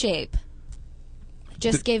very good shape.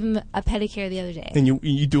 Just gave him a pedicure the other day. And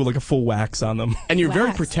you do like a full wax on them. And you're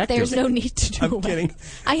very protective. There's no need to do I'm kidding.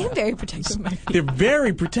 I am very protective of my feet. They're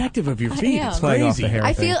very protective of your feet. It's Playing off crazy. the hair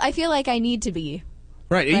I thing. feel like I need to be.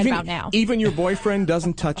 Right, about now. Even your boyfriend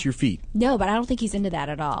doesn't touch your feet. No, but I don't think he's into that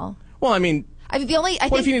at all. Well, I mean, what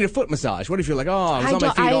if you need a foot massage? What if you're like, I was on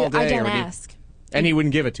my feet all day? I don't ask. And he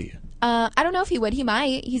wouldn't give it to you? I don't know if he would. He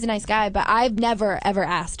might. He's a nice guy, but I've never, ever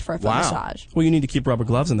asked for a foot massage. Well, you need to keep rubber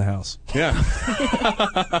gloves in the house. Yeah.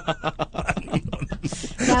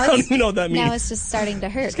 I don't even know what that means. Now it's just starting to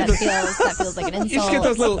hurt. That feels like an insult. You just get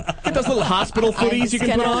those little hospital footies you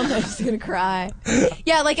can put on. I'm just gonna cry.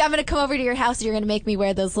 Yeah, like I'm gonna come over to your house and you're gonna make me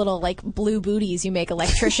wear those little like blue booties you make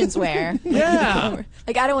electricians wear. Yeah.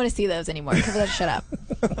 Like I don't want to see those anymore. Cover that shit up.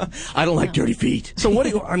 I don't like dirty feet. So what do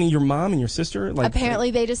you? I mean, your mom and your sister like?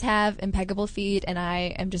 Apparently, they just have impeccable feet, and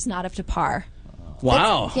I am just not up to par.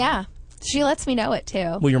 Wow. Yeah. She lets me know it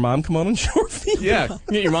too. Will your mom come on and show her feet? Yeah.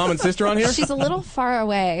 Get your mom and sister on here? She's a little far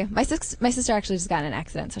away. My sister actually just got in an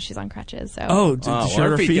accident, so she's on crutches. So. Oh,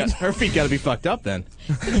 her feet? Her feet got to be fucked up then.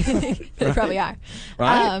 They probably are.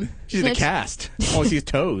 Right? She's in a cast. Only sees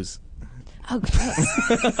toes. Oh, gross.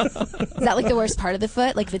 Is that like the worst part of the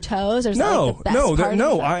foot, like the toes, or is that like the best part of the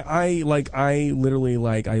foot? I literally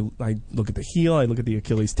I look at the heel, I look at the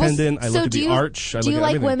Achilles tendon, I look at the arch. Do you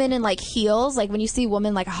like women in like heels? Like when you see a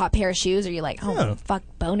woman like a hot pair of shoes, are you like, fuck,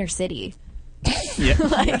 Boner City? Yeah.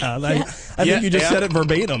 I think you just said it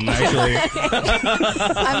verbatim, actually.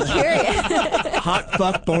 I'm curious. Hot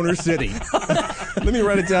fuck Boner City. Let me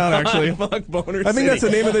write it down, actually. Hot fuck Boner City. I think that's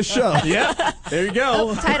the name of this show. Yeah. There you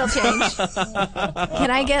go. Oh, title change.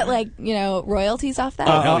 Can I get royalties off that?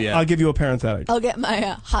 I'll give you a parenthetic. I'll get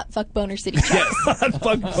my hot fuck Boner City check. Yes. Hot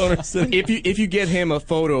fuck Boner City. If you get him a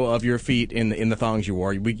photo of your feet in the thongs you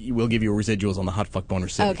wore, we'll give you residuals on the hot fuck Boner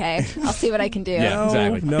City. Okay, I'll see what I can do. Yeah,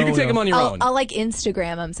 exactly. You can take them on your own. I'll like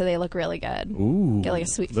Instagram them so they look really good. Ooh. Get like a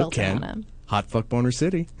sweet filter on them. Hot fuck Boner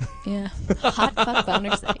City. Yeah. Hot fuck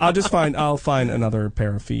Boner City. I'll find another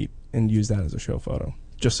pair of feet and use that as a show photo,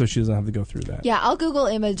 just so she doesn't have to go through that. Yeah, I'll Google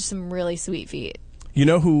image some really sweet feet. You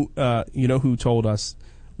know who told us,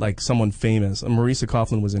 like someone famous? Marisa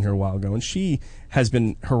Coughlan was in here a while ago, and she has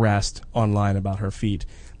been harassed online about her feet.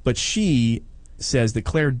 But she says that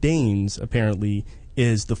Claire Danes apparently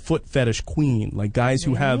is the foot fetish queen. Like guys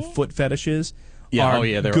who have foot fetishes are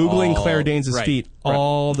Googling Claire Danes' feet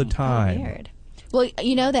all the time. Oh, weird. Well,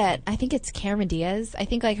 you know that I think it's Cameron Diaz. I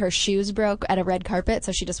think like her shoes broke at a red carpet,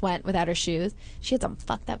 so she just went without her shoes. She had some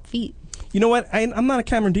fucked up feet. You know what? I'm not a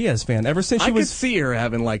Cameron Diaz fan. Ever since she I could see her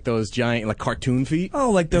having like those giant like cartoon feet.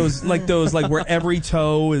 Oh, like those where every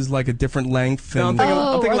toe is like a different length. I'm thinking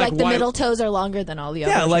or like the middle toes are longer than all the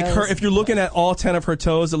other. Yeah, like toes. her. If you're looking at all 10 of her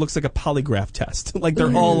toes, it looks like a polygraph test. Like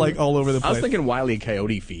they're all like all over the place. I was thinking Wile E.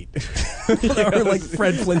 Coyote feet. Or like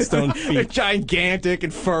Fred Flintstone feet. They're gigantic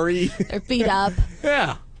and furry. They're beat up.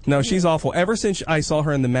 Yeah. No, she's awful. Ever since I saw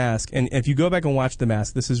her in The Mask, and if you go back and watch The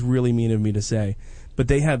Mask, this is really mean of me to say, but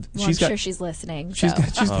they have. Well, I'm sure she's listening. She's so.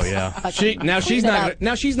 got, oh yeah. She's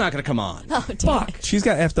not going to come on. Oh, fuck. She's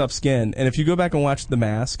got effed up skin, and if you go back and watch The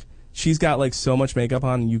Mask, she's got like so much makeup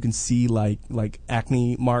on, and you can see like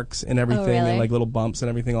acne marks and everything, really? and like little bumps and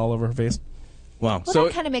everything all over her face. Wow. Well,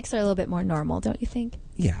 that kind of makes her a little bit more normal, don't you think?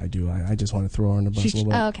 Yeah, I do. I just want to throw her in the bus a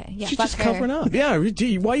little bit. Oh, okay. Yeah, she's just covering up. Yeah.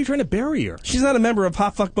 Why are you trying to bury her? She's not a member of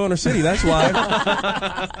Hot Fuck Boner City. That's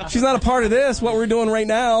why. She's not a part of this. What we're doing right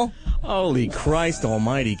now. Holy Christ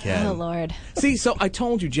Almighty, Ken! Oh Lord. See, so I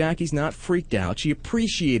told you Jackie's not freaked out. She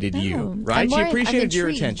appreciated you, right? She appreciated your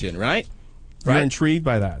attention, right? You're intrigued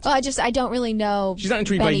by that. Well, I don't really know. She's not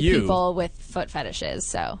intrigued many by you. People with foot fetishes,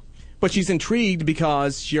 so. But she's intrigued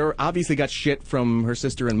because she obviously got shit from her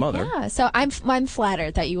sister and mother. Yeah, so I'm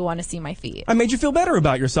flattered that you want to see my feet. I made you feel better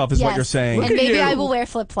about yourself, is what you're saying. And maybe I will wear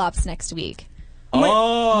flip flops next week.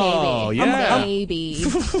 Oh, maybe. Yeah. Maybe.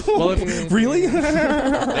 Well, really?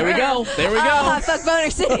 There we go. There we go. Hot Fuck Boner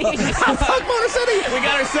City. Hot Fuck Boner City. We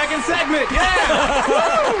got our second segment.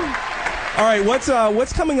 Yeah. All right,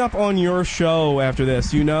 what's coming up on your show after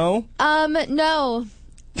this? You know? No.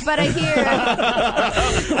 but I hear.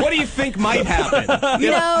 What do you think might happen?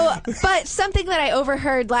 But something that I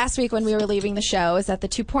overheard last week when we were leaving the show is that the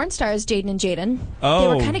two porn stars, Jaden and Jaden, they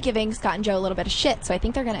were kind of giving Scott and Joe a little bit of shit. So I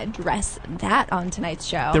think they're going to address that on tonight's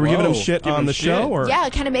show. They were giving him shit on the show? Or? Yeah,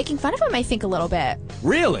 kind of making fun of him, I think, a little bit.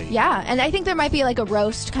 Really? Yeah, and I think there might be like a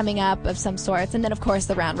roast coming up of some sorts. And then, of course,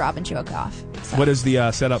 the round robin joke-off. So. What is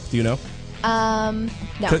the setup? Do you know? No.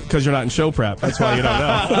 Because you're not in show prep. That's why you don't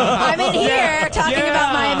know. I'm in here talking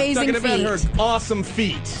about my amazing talking feet. about her awesome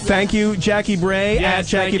feet. Thank you, Jackie Bray, at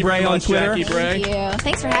Jackie Bray on Twitter. Jackie Bray. Thank you.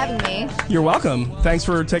 Thanks for having me. You're welcome. Thanks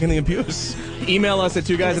for taking the abuse. Email us at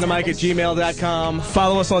 2guysandamic@gmail.com.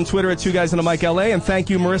 Follow us on Twitter at 2guysandamike.la. And thank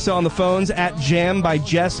you, Marissa, on the phones at Jam by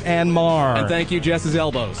Jess and Mar. And thank you, Jess's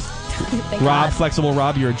elbows. Rob, Flexible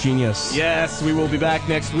Rob, you're a genius. Yes, we will be back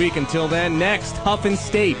next week. Until then, next, Huff and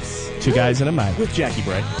Stapes. 2 Guys and a Mic. With Jackie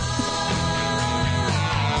Bray.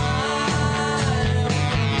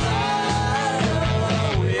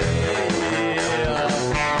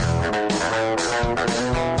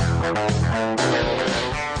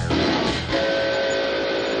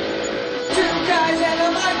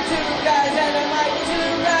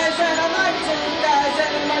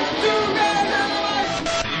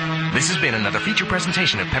 This has been another feature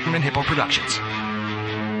presentation of Peppermint Hippo Productions.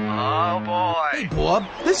 Oh, boy. Hey, Bob,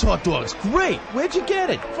 this hot dog's great. Where'd you get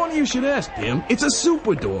it? Funny you should ask, Tim. It's a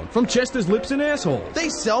super dog from Chester's Lips and Asshole. They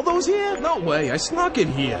sell those here? No way. I snuck it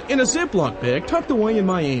here in a Ziploc bag tucked away in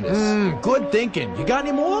my anus. Good thinking. You got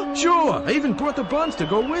any more? Sure. I even brought the buns to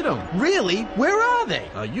go with them. Really? Where are they?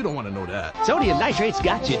 You don't want to know that. Sodium nitrate's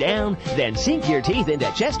got you down? Then sink your teeth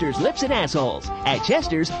into Chester's Lips and Assholes. At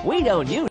Chester's, we don't use